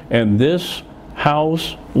houses, and this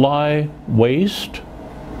house lie waste?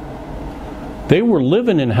 They were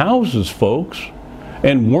living in houses, folks,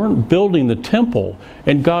 and weren't building the temple,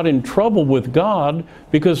 and got in trouble with God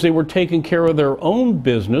because they were taking care of their own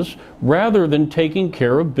business rather than taking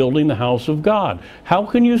care of building the house of God. How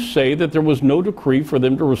can you say that there was no decree for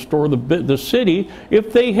them to restore the city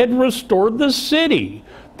if they had restored the city?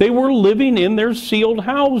 They were living in their sealed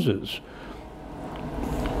houses.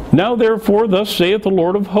 Now therefore, thus saith the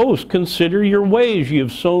Lord of hosts, Consider your ways, ye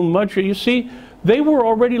have sown much. You see, they were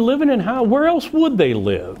already living in how? Where else would they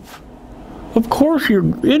live? Of course,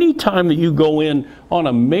 any time that you go in on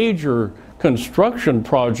a major construction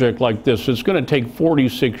project like this, it's going to take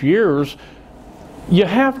 46 years. You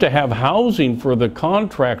have to have housing for the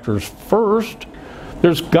contractors first.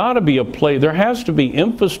 There's got to be a place. There has to be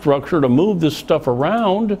infrastructure to move this stuff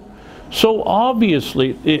around. So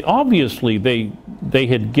obviously they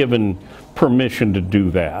had given permission to do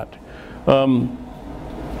that.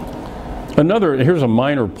 Here's a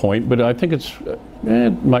minor point, but I think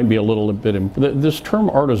it might be a little bit, this term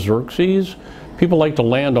Artaxerxes, people like to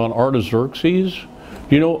land on Artaxerxes.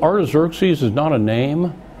 You know, Artaxerxes is not a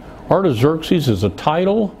name. Artaxerxes is a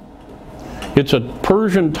title. It's a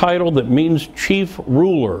Persian title that means chief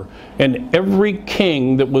ruler. And every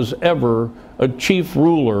king that was ever a chief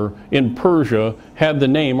ruler in Persia had the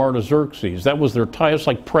name Artaxerxes. That was their title. It's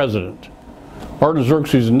like president.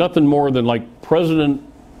 Artaxerxes is nothing more than like President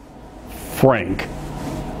Frank.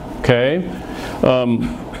 Okay?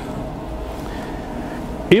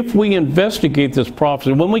 If we investigate this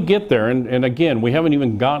prophecy, when we get there, and again, we haven't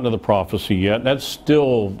even gotten to the prophecy yet, that's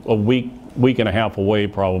still a week and a half away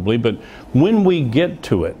probably, but when we get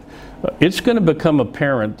to it, it's going to become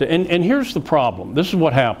apparent, and here's the problem. This is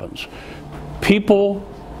what happens. People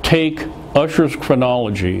take Usher's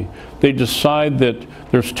chronology. They decide that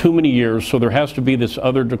there's too many years, so there has to be this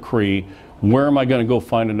other decree. Where am I going to go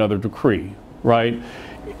find another decree, right?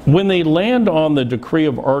 When they land on the decree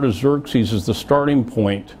of Artaxerxes as the starting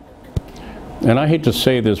point, and I hate to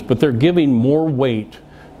say this, but they're giving more weight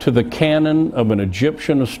to the canon of an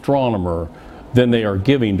Egyptian astronomer than they are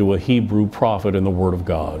giving to a Hebrew prophet in the Word of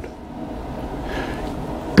God.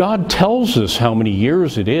 God tells us how many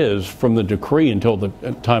years it is from the decree until the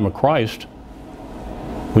time of Christ.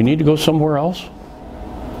 We need to go somewhere else?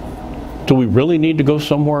 Do we really need to go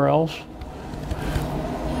somewhere else?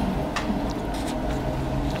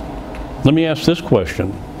 Let me ask this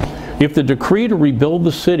question. If the decree to rebuild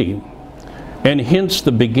the city, and hence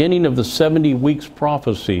the beginning of the 70 weeks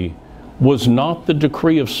prophecy, was not the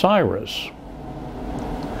decree of Cyrus,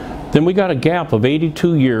 then we got a gap of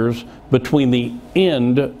 82 years between the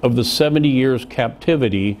end of the 70 years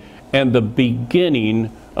captivity and the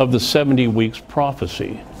beginning of the 70 weeks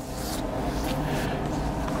prophecy.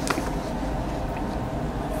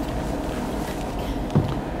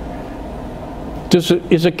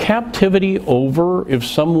 Is a captivity over if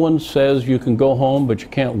someone says you can go home but you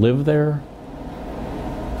can't live there?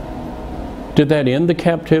 Did that end the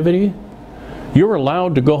captivity? You're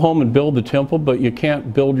allowed to go home and build the temple, but you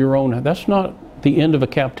can't build your own. That's not the end of a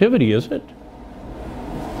captivity, is it?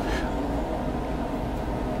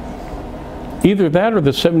 Either that or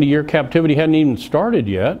the 70-year captivity hadn't even started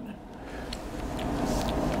yet.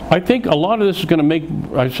 I think a lot of this is going to make,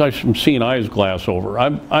 I'm seeing eyes glass over.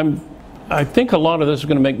 I think a lot of this is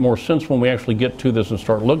going to make more sense when we actually get to this and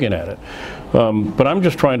start looking at it. But I'm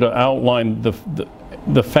just trying to outline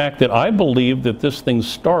the fact that I believe that this thing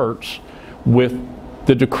starts with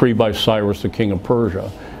the decree by Cyrus, the king of Persia,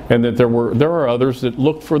 and that there are others that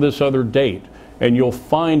look for this other date, and you'll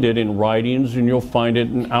find it in writings and you'll find it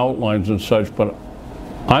in outlines and such. But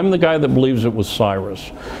I'm the guy that believes it was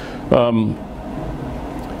Cyrus.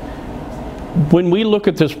 When we look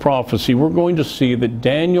at this prophecy, we're going to see that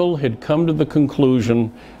Daniel had come to the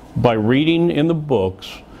conclusion by reading in the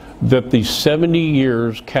books that the 70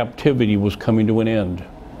 years captivity was coming to an end.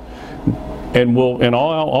 And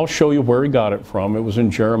I'll show you where he got it from. It was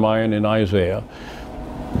in Jeremiah and in Isaiah.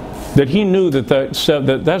 That he knew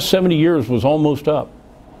that 70 years was almost up.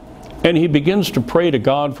 And he begins to pray to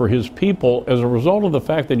God for his people as a result of the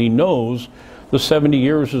fact that he knows the 70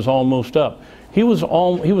 years is almost up. He was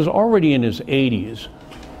already in his 80s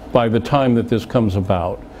by the time that this comes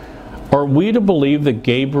about. Are we to believe that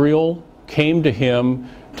Gabriel came to him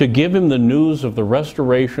to give him the news of the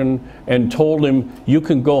restoration and told him, you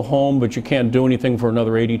can go home, but you can't do anything for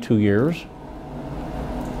another 82 years?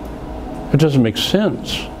 It doesn't make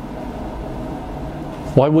sense.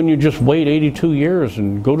 Why wouldn't you just wait 82 years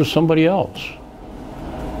and go to somebody else?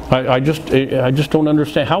 I just don't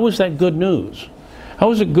understand. How is that good news?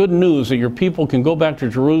 How is it good news that your people can go back to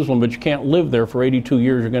Jerusalem, but you can't live there for 82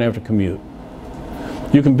 years, you're going to have to commute?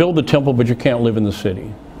 You can build the temple, but you can't live in the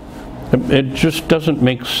city. It just doesn't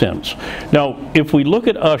make sense. Now, if we look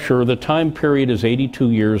at Usher, the time period is 82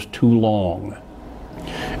 years too long.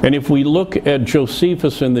 And if we look at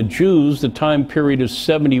Josephus and the Jews, the time period is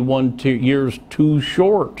 71 years too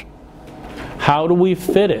short. How do we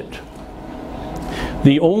fit it?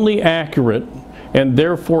 The only accurate and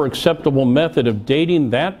therefore acceptable method of dating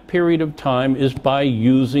that period of time is by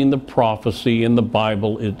using the prophecy in the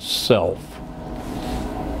Bible itself.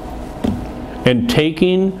 And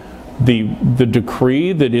taking the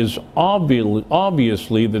decree that is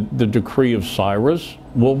obviously the decree of Cyrus.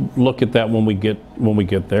 We'll look at that when we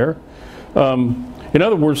get there. In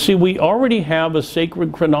other words, see, we already have a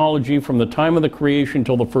sacred chronology from the time of the creation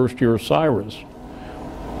till the first year of Cyrus.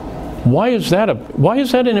 Why is that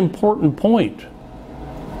an important point?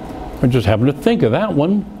 I just happen to think of that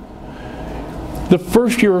one. The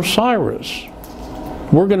first year of Cyrus.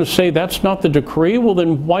 We're going to say that's not the decree. Well,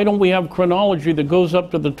 then why don't we have chronology that goes up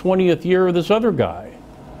to the 20th year of this other guy?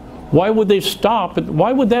 Why would they stop?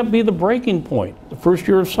 Why would that be the breaking point, the first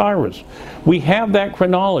year of Cyrus? We have that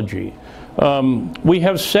chronology. We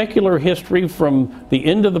have secular history from the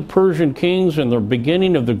end of the Persian kings and the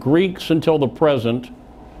beginning of the Greeks until the present.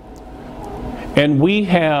 And we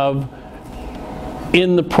have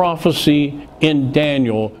in the prophecy in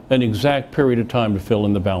Daniel an exact period of time to fill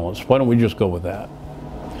in the balance. Why don't we just go with that?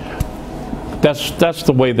 That's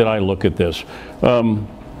the way that I look at this.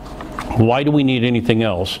 Why do we need anything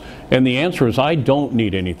else? And the answer is, I don't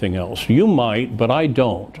need anything else. You might, but I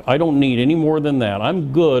don't. I don't need any more than that.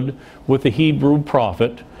 I'm good with the Hebrew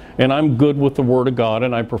prophet, and I'm good with the Word of God,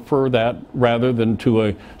 and I prefer that rather than to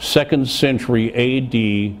a 2nd century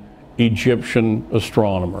A.D. Egyptian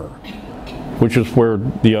astronomer, which is where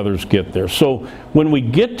the others get there. So when we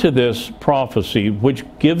get to this prophecy, which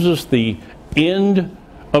gives us the end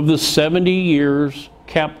of the 70 years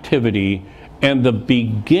captivity and the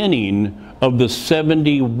beginning of the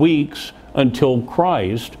 70 weeks until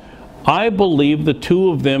Christ, I believe the two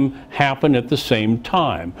of them happen at the same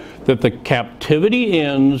time, that the captivity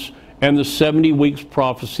ends and the 70 weeks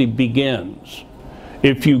prophecy begins.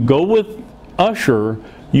 If you go with Usher,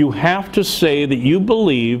 you have to say that you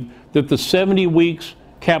believe that the 70 weeks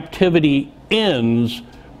captivity ends,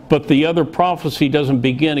 but the other prophecy doesn't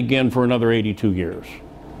begin again for another 82 years.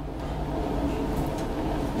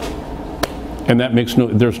 And that makes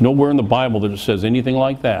there's nowhere in the Bible that it says anything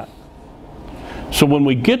like that. So when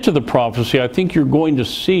we get to the prophecy, I think you're going to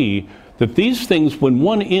see that these things, when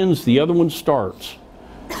one ends, the other one starts.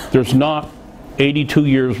 There's not 82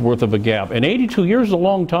 years worth of a gap. And 82 years is a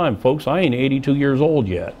long time, folks. I ain't 82 years old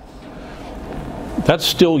yet. That's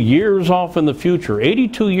still years off in the future.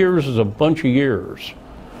 82 years is a bunch of years.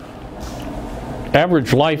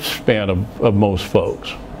 Average lifespan of most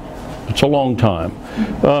folks. It's a long time.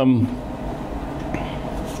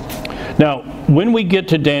 Now, when we get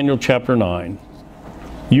to Daniel chapter 9,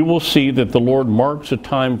 you will see that the Lord marks a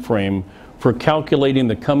time frame for calculating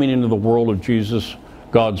the coming into the world of Jesus,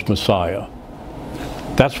 God's Messiah.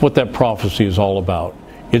 That's what that prophecy is all about.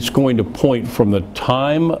 It's going to point from the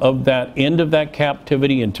time of that end of that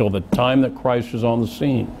captivity until the time that Christ is on the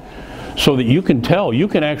scene. So that you can tell, you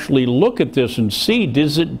can actually look at this and see,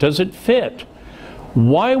 does it fit?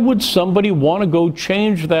 Why would somebody want to go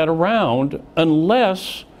change that around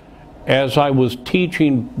unless, as I was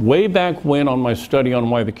teaching way back when on my study on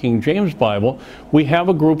why the King James Bible, we have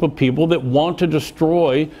a group of people that want to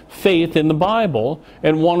destroy faith in the Bible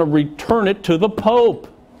and want to return it to the Pope.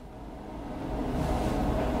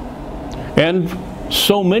 And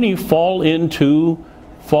so many fall into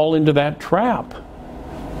that trap.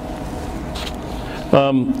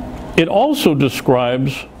 It also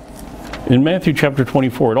describes In Matthew chapter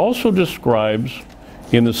 24, it also describes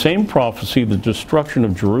in the same prophecy the destruction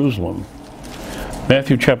of Jerusalem.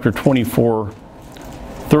 Matthew chapter 24,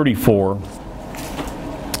 34,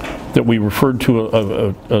 that we referred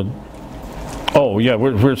to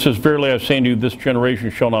where it says, "Verily I say unto you, this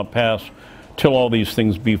generation shall not pass till all these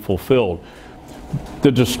things be fulfilled."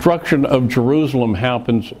 The destruction of Jerusalem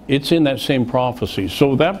happens, it's in that same prophecy.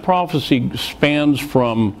 So that prophecy spans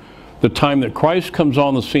from the time that Christ comes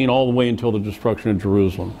on the scene all the way until the destruction of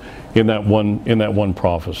Jerusalem in that one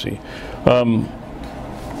prophecy. How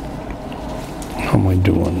am I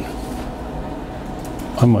doing?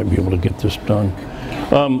 I might be able to get this done.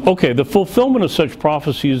 Okay, the fulfillment of such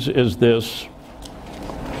prophecies as this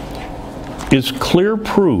is clear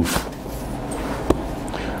proof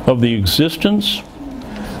of the existence,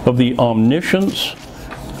 of the omniscience,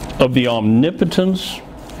 of the omnipotence,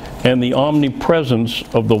 and the omnipresence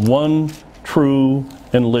of the one true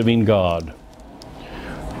and living God.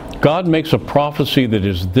 God makes a prophecy that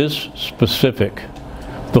is this specific.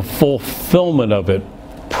 The fulfillment of it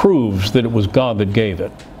proves that it was God that gave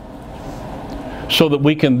it. So that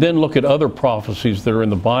we can then look at other prophecies that are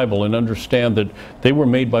in the Bible and understand that they were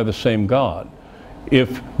made by the same God.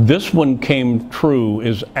 If this one came true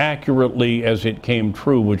as accurately as it came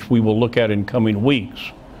true, which we will look at in coming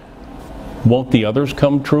weeks, won't the others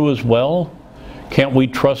come true as well? Can't we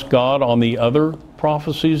trust God on the other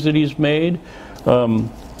prophecies that He's made?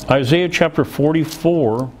 Isaiah chapter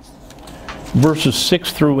 44, verses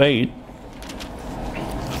 6 through 8.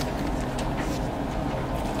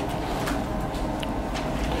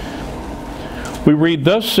 We read,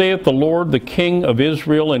 "Thus saith the Lord, the King of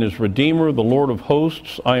Israel and His Redeemer, the Lord of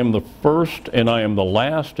hosts, I am the first and I am the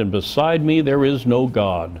last, and beside me there is no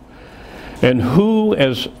God. And who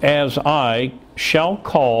as I shall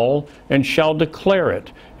call and shall declare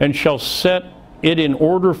it, and shall set it in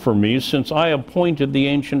order for me, since I appointed the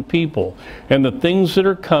ancient people, and the things that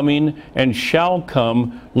are coming and shall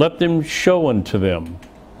come, let them show unto them.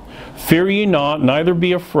 Fear ye not, neither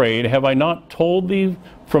be afraid. Have I not told thee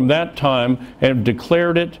from that time, and have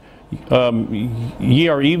declared it? Ye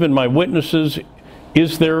are even my witnesses.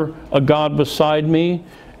 Is there a God beside me?"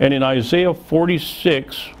 And in Isaiah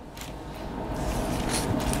 46,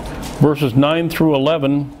 verses 9 through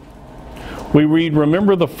 11, we read,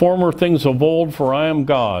 "Remember the former things of old, for I am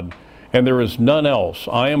God, and there is none else.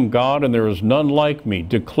 I am God, and there is none like me,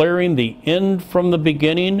 declaring the end from the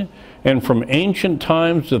beginning, and from ancient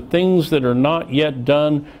times the things that are not yet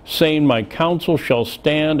done, saying, my counsel shall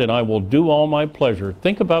stand, and I will do all my pleasure."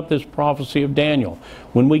 Think about this prophecy of Daniel.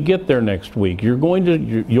 When we get there next week,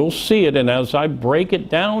 you'll see it, and as I break it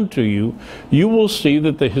down to you, you will see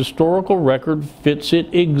that the historical record fits it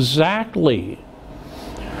exactly.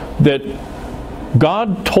 That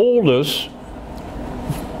God told us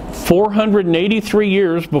 483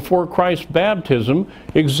 years before Christ's baptism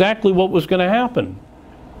exactly what was going to happen.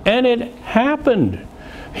 And it happened.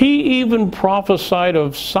 He even prophesied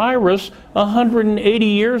of Cyrus 180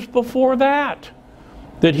 years before that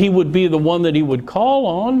he would be the one that he would call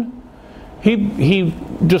on. He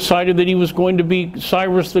decided that he was going to be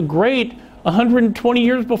Cyrus the Great 120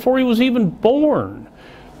 years before he was even born.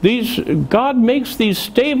 God makes these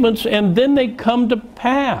statements and then they come to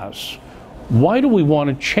pass. Why do we want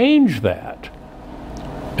to change that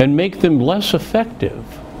and make them less effective?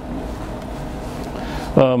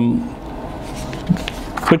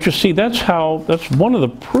 But you see, that's one of the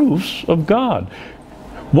proofs of God.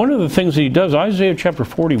 One of the things that He does, Isaiah chapter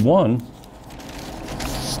 41,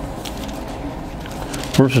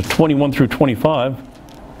 verses 21 through 25,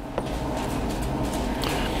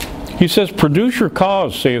 He says, "Produce your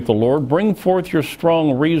cause, saith the Lord. Bring forth your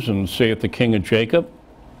strong reasons, saith the King of Jacob.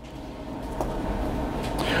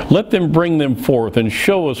 Let them bring them forth and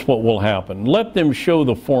show us what will happen. Let them show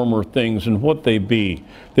the former things and what they be,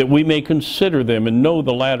 that we may consider them and know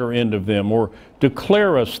the latter end of them, or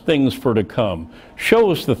declare us things for to come.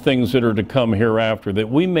 Show us the things that are to come hereafter, that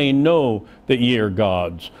we may know that ye are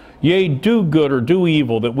gods. Yea, do good or do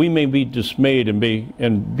evil, that we may be dismayed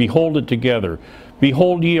and behold it together.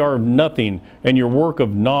 Behold, ye are nothing, and your work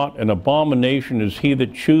of naught, and abomination is he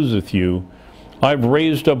that chooseth you. I've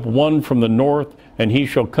raised up one from the north, and he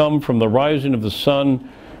shall come from the rising of the sun.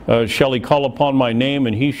 Shall he call upon my name,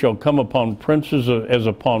 and he shall come upon princes as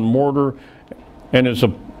upon mortar, and as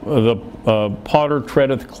the potter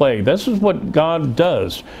treadeth clay." This is what God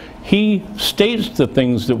does. He states the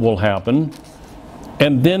things that will happen,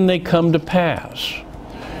 and then they come to pass.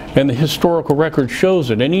 And the historical record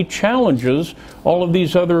shows it. And He challenges all of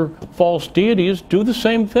these other false deities, do the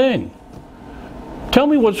same thing. Tell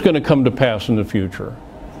me what's going to come to pass in the future,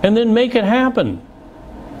 and then make it happen.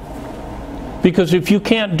 Because if you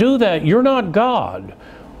can't do that, you're not God.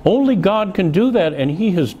 Only God can do that, and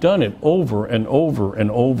He has done it over and over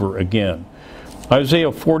and over again.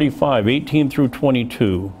 Isaiah 45, 18 through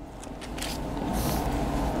 22.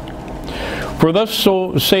 For thus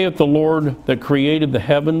so saith the Lord that created the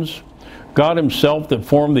heavens, God Himself that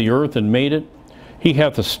formed the earth and made it. He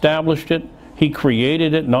hath established it. He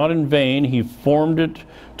created it not in vain. He formed it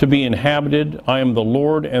to be inhabited. I am the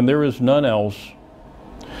Lord, and there is none else.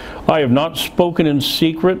 I have not spoken in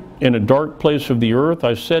secret in a dark place of the earth.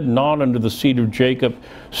 I said not unto the seed of Jacob,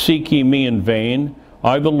 seek ye me in vain.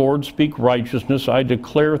 I, the Lord, speak righteousness. I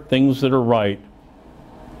declare things that are right.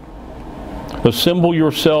 Assemble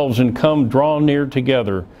yourselves and come, draw near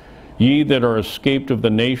together, ye that are escaped of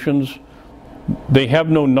the nations. They have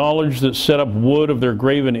no knowledge that set up wood of their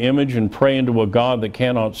graven image and pray unto a God that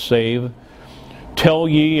cannot save. Tell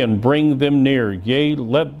ye and bring them near, yea,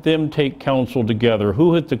 let them take counsel together.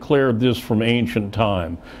 Who hath declared this from ancient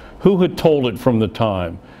time? Who hath told it from the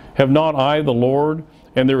time? Have not I the Lord?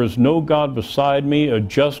 And there is no God beside me, a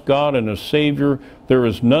just God and a Savior. There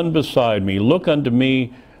is none beside me. Look unto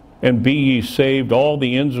me, and be ye saved, all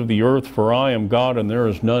the ends of the earth, for I am God, and there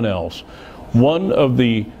is none else. One of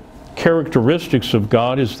the characteristics of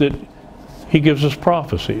God is that He gives us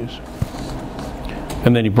prophecies,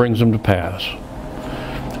 and then He brings them to pass.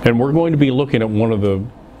 And we're going to be looking at one of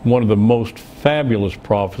the most fabulous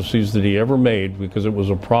prophecies that He ever made, because it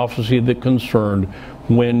was a prophecy that concerned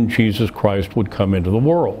when Jesus Christ would come into the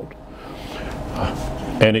world.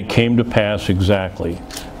 And it came to pass exactly.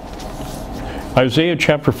 Isaiah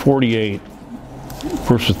chapter 48,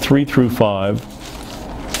 verses 3 through 5,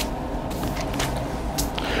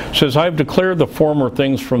 says, I have declared the former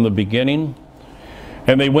things from the beginning,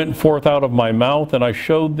 and they went forth out of my mouth, and I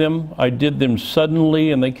showed them. I did them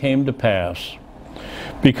suddenly, and they came to pass.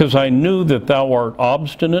 Because I knew that thou art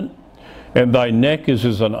obstinate, and thy neck is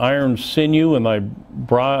as an iron sinew, and thy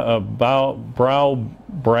brow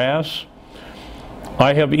brass.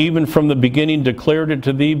 I have even from the beginning declared it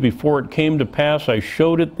to thee. Before it came to pass, I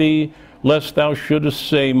showed it thee, lest thou shouldest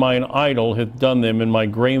say, mine idol hath done them, and my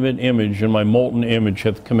graven image and my molten image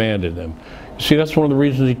hath commanded them. You see, that's one of the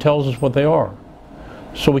reasons He tells us what they are.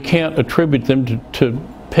 So we can't attribute them to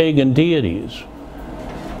pagan deities.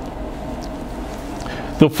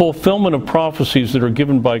 The fulfillment of prophecies that are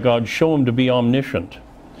given by God show Him to be omniscient,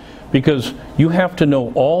 because you have to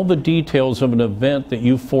know all the details of an event that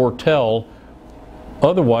you foretell.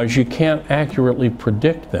 Otherwise, you can't accurately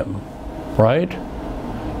predict them, right?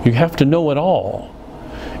 You have to know it all.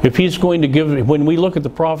 If He's going to give, when we look at the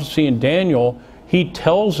prophecy in Daniel, He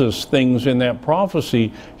tells us things in that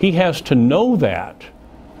prophecy. He has to know that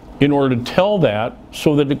in order to tell that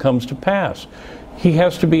so that it comes to pass. He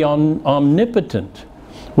has to be omnipotent,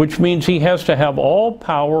 which means He has to have all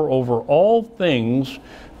power over all things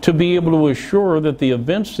to be able to assure that the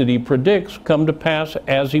events that He predicts come to pass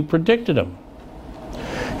as He predicted them.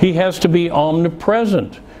 He has to be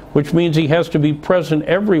omnipresent, which means He has to be present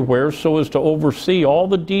everywhere so as to oversee all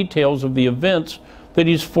the details of the events that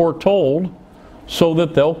He's foretold, so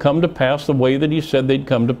that they'll come to pass the way that He said they'd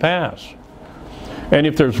come to pass. And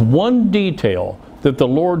if there's one detail that the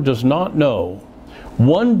Lord does not know,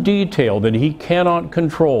 one detail that He cannot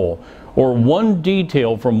control, or one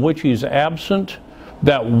detail from which He's absent,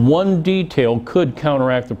 that one detail could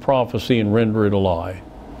counteract the prophecy and render it a lie.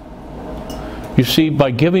 You see,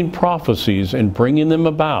 by giving prophecies and bringing them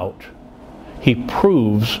about, He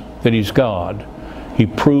proves that He's God. He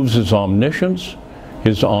proves His omniscience,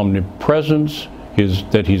 His omnipresence,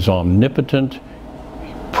 that He's omnipotent.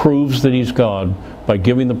 He proves that He's God by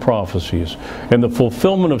giving the prophecies. And the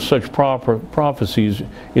fulfillment of such prophecies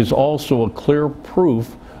is also a clear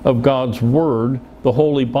proof of God's Word, the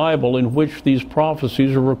Holy Bible, in which these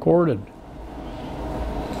prophecies are recorded.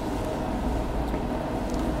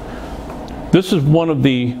 This is one of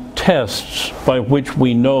the tests by which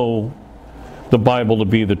we know the Bible to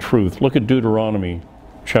be the truth. Look at Deuteronomy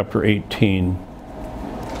chapter 18.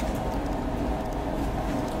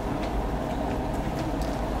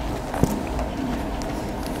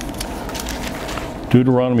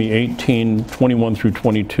 Deuteronomy 18, 21 through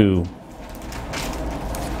 22.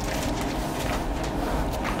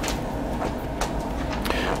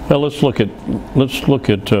 Now let's look at let's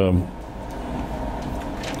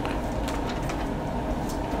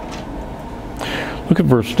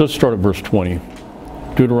start at verse 20.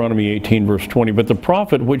 Deuteronomy 18, verse 20. But the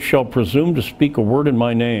prophet which shall presume to speak a word in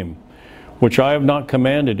my name, which I have not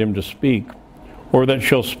commanded him to speak, or that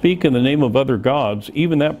shall speak in the name of other gods,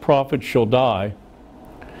 even that prophet shall die.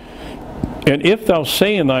 And if thou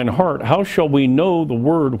say in thine heart, how shall we know the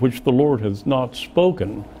word which the Lord has not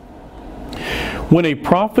spoken? When a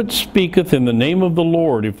prophet speaketh in the name of the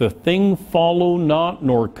Lord, if the thing follow not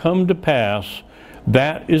nor come to pass,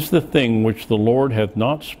 that is the thing which the Lord hath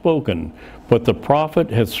not spoken, but the prophet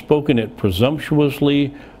hath spoken it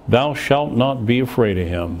presumptuously. Thou shalt not be afraid of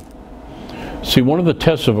him. See, one of the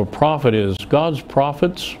tests of a prophet is God's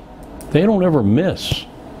prophets, they don't ever miss.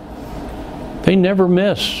 They never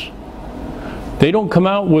miss. They don't come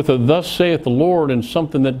out with a thus saith the Lord and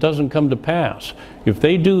something that doesn't come to pass. If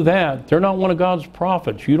they do that, they're not one of God's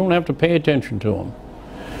prophets. You don't have to pay attention to them.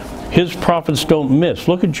 His prophets don't miss.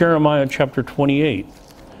 Look at Jeremiah chapter 28.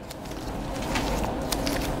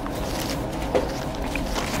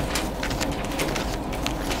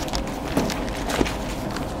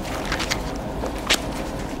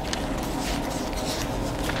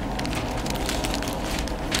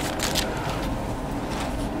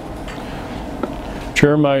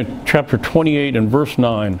 Jeremiah chapter 28 and verse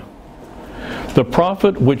 9. The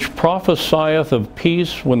prophet which prophesieth of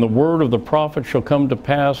peace, when the word of the prophet shall come to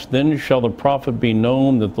pass, then shall the prophet be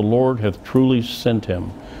known that the Lord hath truly sent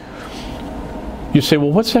him. You say,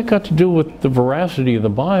 well, what's that got to do with the veracity of the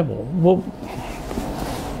Bible? Well,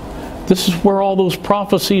 this is where all those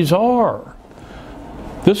prophecies are.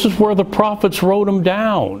 This is where the prophets wrote them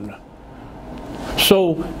down.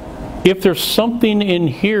 So if there's something in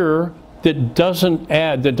here that doesn't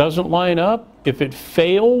add, that doesn't line up, if it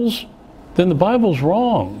fails, then the Bible's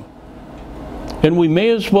wrong. And we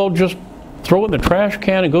may as well just throw it in the trash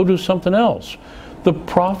can and go do something else. The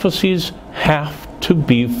prophecies have to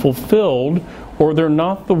be fulfilled, or they're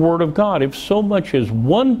not the Word of God. If so much as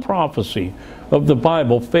one prophecy of the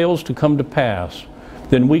Bible fails to come to pass,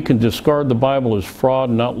 then we can discard the Bible as fraud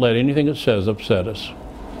and not let anything it says upset us.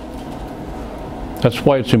 That's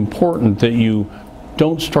why it's important that you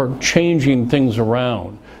don't start changing things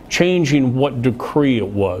around, changing what decree it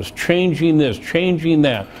was, changing this, changing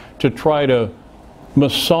that, to try to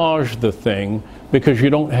massage the thing because you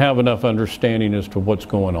don't have enough understanding as to what's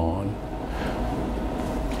going on.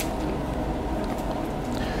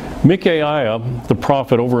 Micaiah, the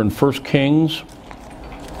prophet, over in 1 Kings,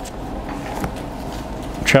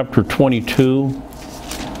 chapter 22,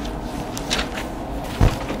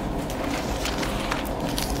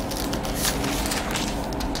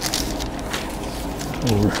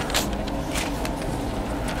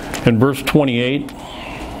 in verse 28,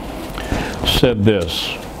 said this.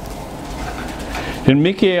 And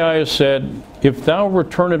Micaiah said, if thou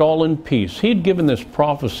return it all in peace. He'd given this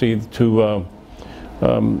prophecy to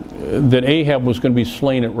that Ahab was going to be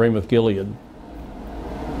slain at Ramoth-Gilead,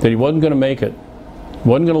 that he wasn't going to make it,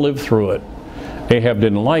 wasn't going to live through it. Ahab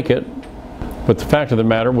didn't like it, but the fact of the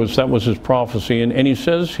matter was that was his prophecy. And he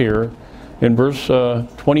says here in verse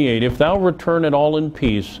 28, if thou return it all in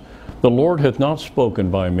peace, the Lord hath not spoken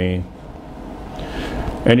by me.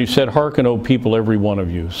 And he said, hearken, O people, every one of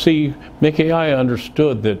you. See, Micaiah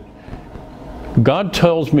understood that God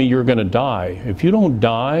tells me you're going to die. If you don't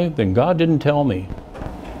die, then God didn't tell me.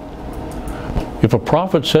 If a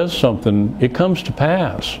prophet says something, it comes to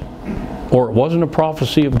pass. Or it wasn't a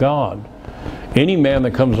prophecy of God. Any man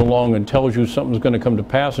that comes along and tells you something's going to come to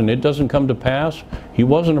pass and it doesn't come to pass, he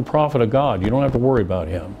wasn't a prophet of God. You don't have to worry about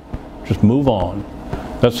him. Just move on.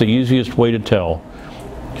 That's the easiest way to tell.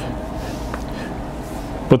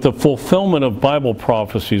 But the fulfillment of Bible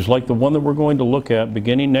prophecies, like the one that we're going to look at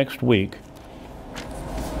beginning next week,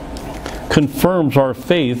 confirms our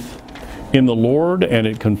faith in the Lord, and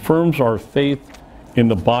it confirms our faith in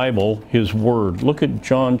the Bible, His Word. Look at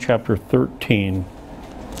John chapter 13.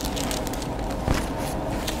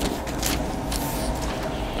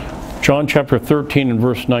 John chapter 13 and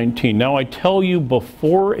verse 19. Now I tell you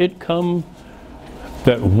before it come,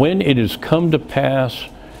 that when it is come to pass,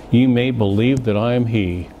 ye may believe that I am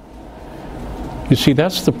He. You see,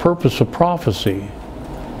 that's the purpose of prophecy.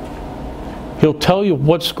 He'll tell you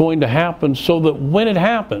what's going to happen so that when it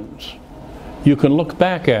happens, you can look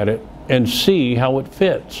back at it and see how it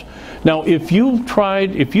fits. Now, if you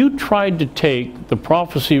tried to take the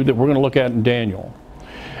prophecy that we're going to look at in Daniel,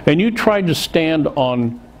 and you tried to stand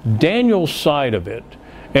on Daniel's side of it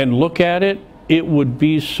and look at it, it would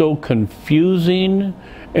be so confusing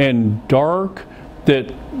and dark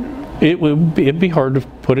that it'd be hard to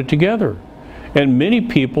put it together. And many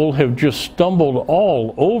people have just stumbled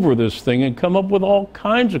all over this thing and come up with all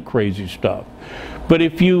kinds of crazy stuff. But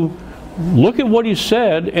if you look at what he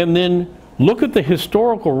said and then look at the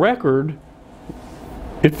historical record,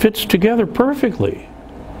 it fits together perfectly.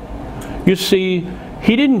 You see,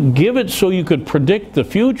 he didn't give it so you could predict the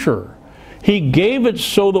future. He gave it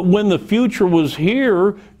so that when the future was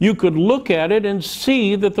here, you could look at it and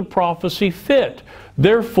see that the prophecy fit.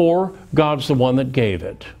 Therefore, God's the one that gave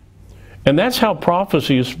it. And that's how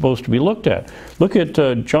prophecy is supposed to be looked at. Look at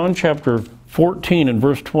John chapter 14 and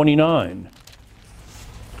verse 29.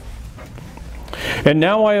 And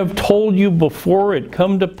now I have told you before it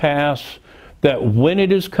come to pass, that when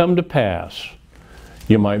it is come to pass,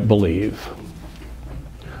 you might believe.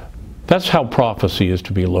 That's how prophecy is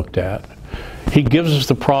to be looked at. He gives us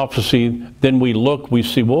the prophecy, then we look, we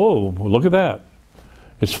see, whoa, look at that.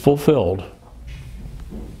 It's fulfilled.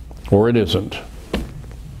 Or it isn't.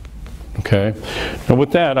 Okay? Now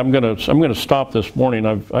with that, I'm going to stop this morning.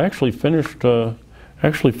 I actually finished the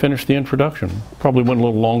introduction. Probably went a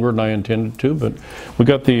little longer than I intended to, but we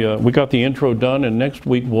got the intro done, and next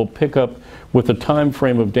week we'll pick up with the time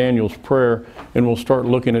frame of Daniel's prayer, and we'll start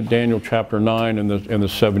looking at Daniel chapter 9 and the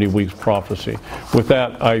 70 weeks prophecy. With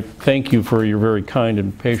that, I thank you for your very kind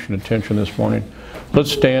and patient attention this morning.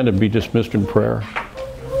 Let's stand and be dismissed in prayer.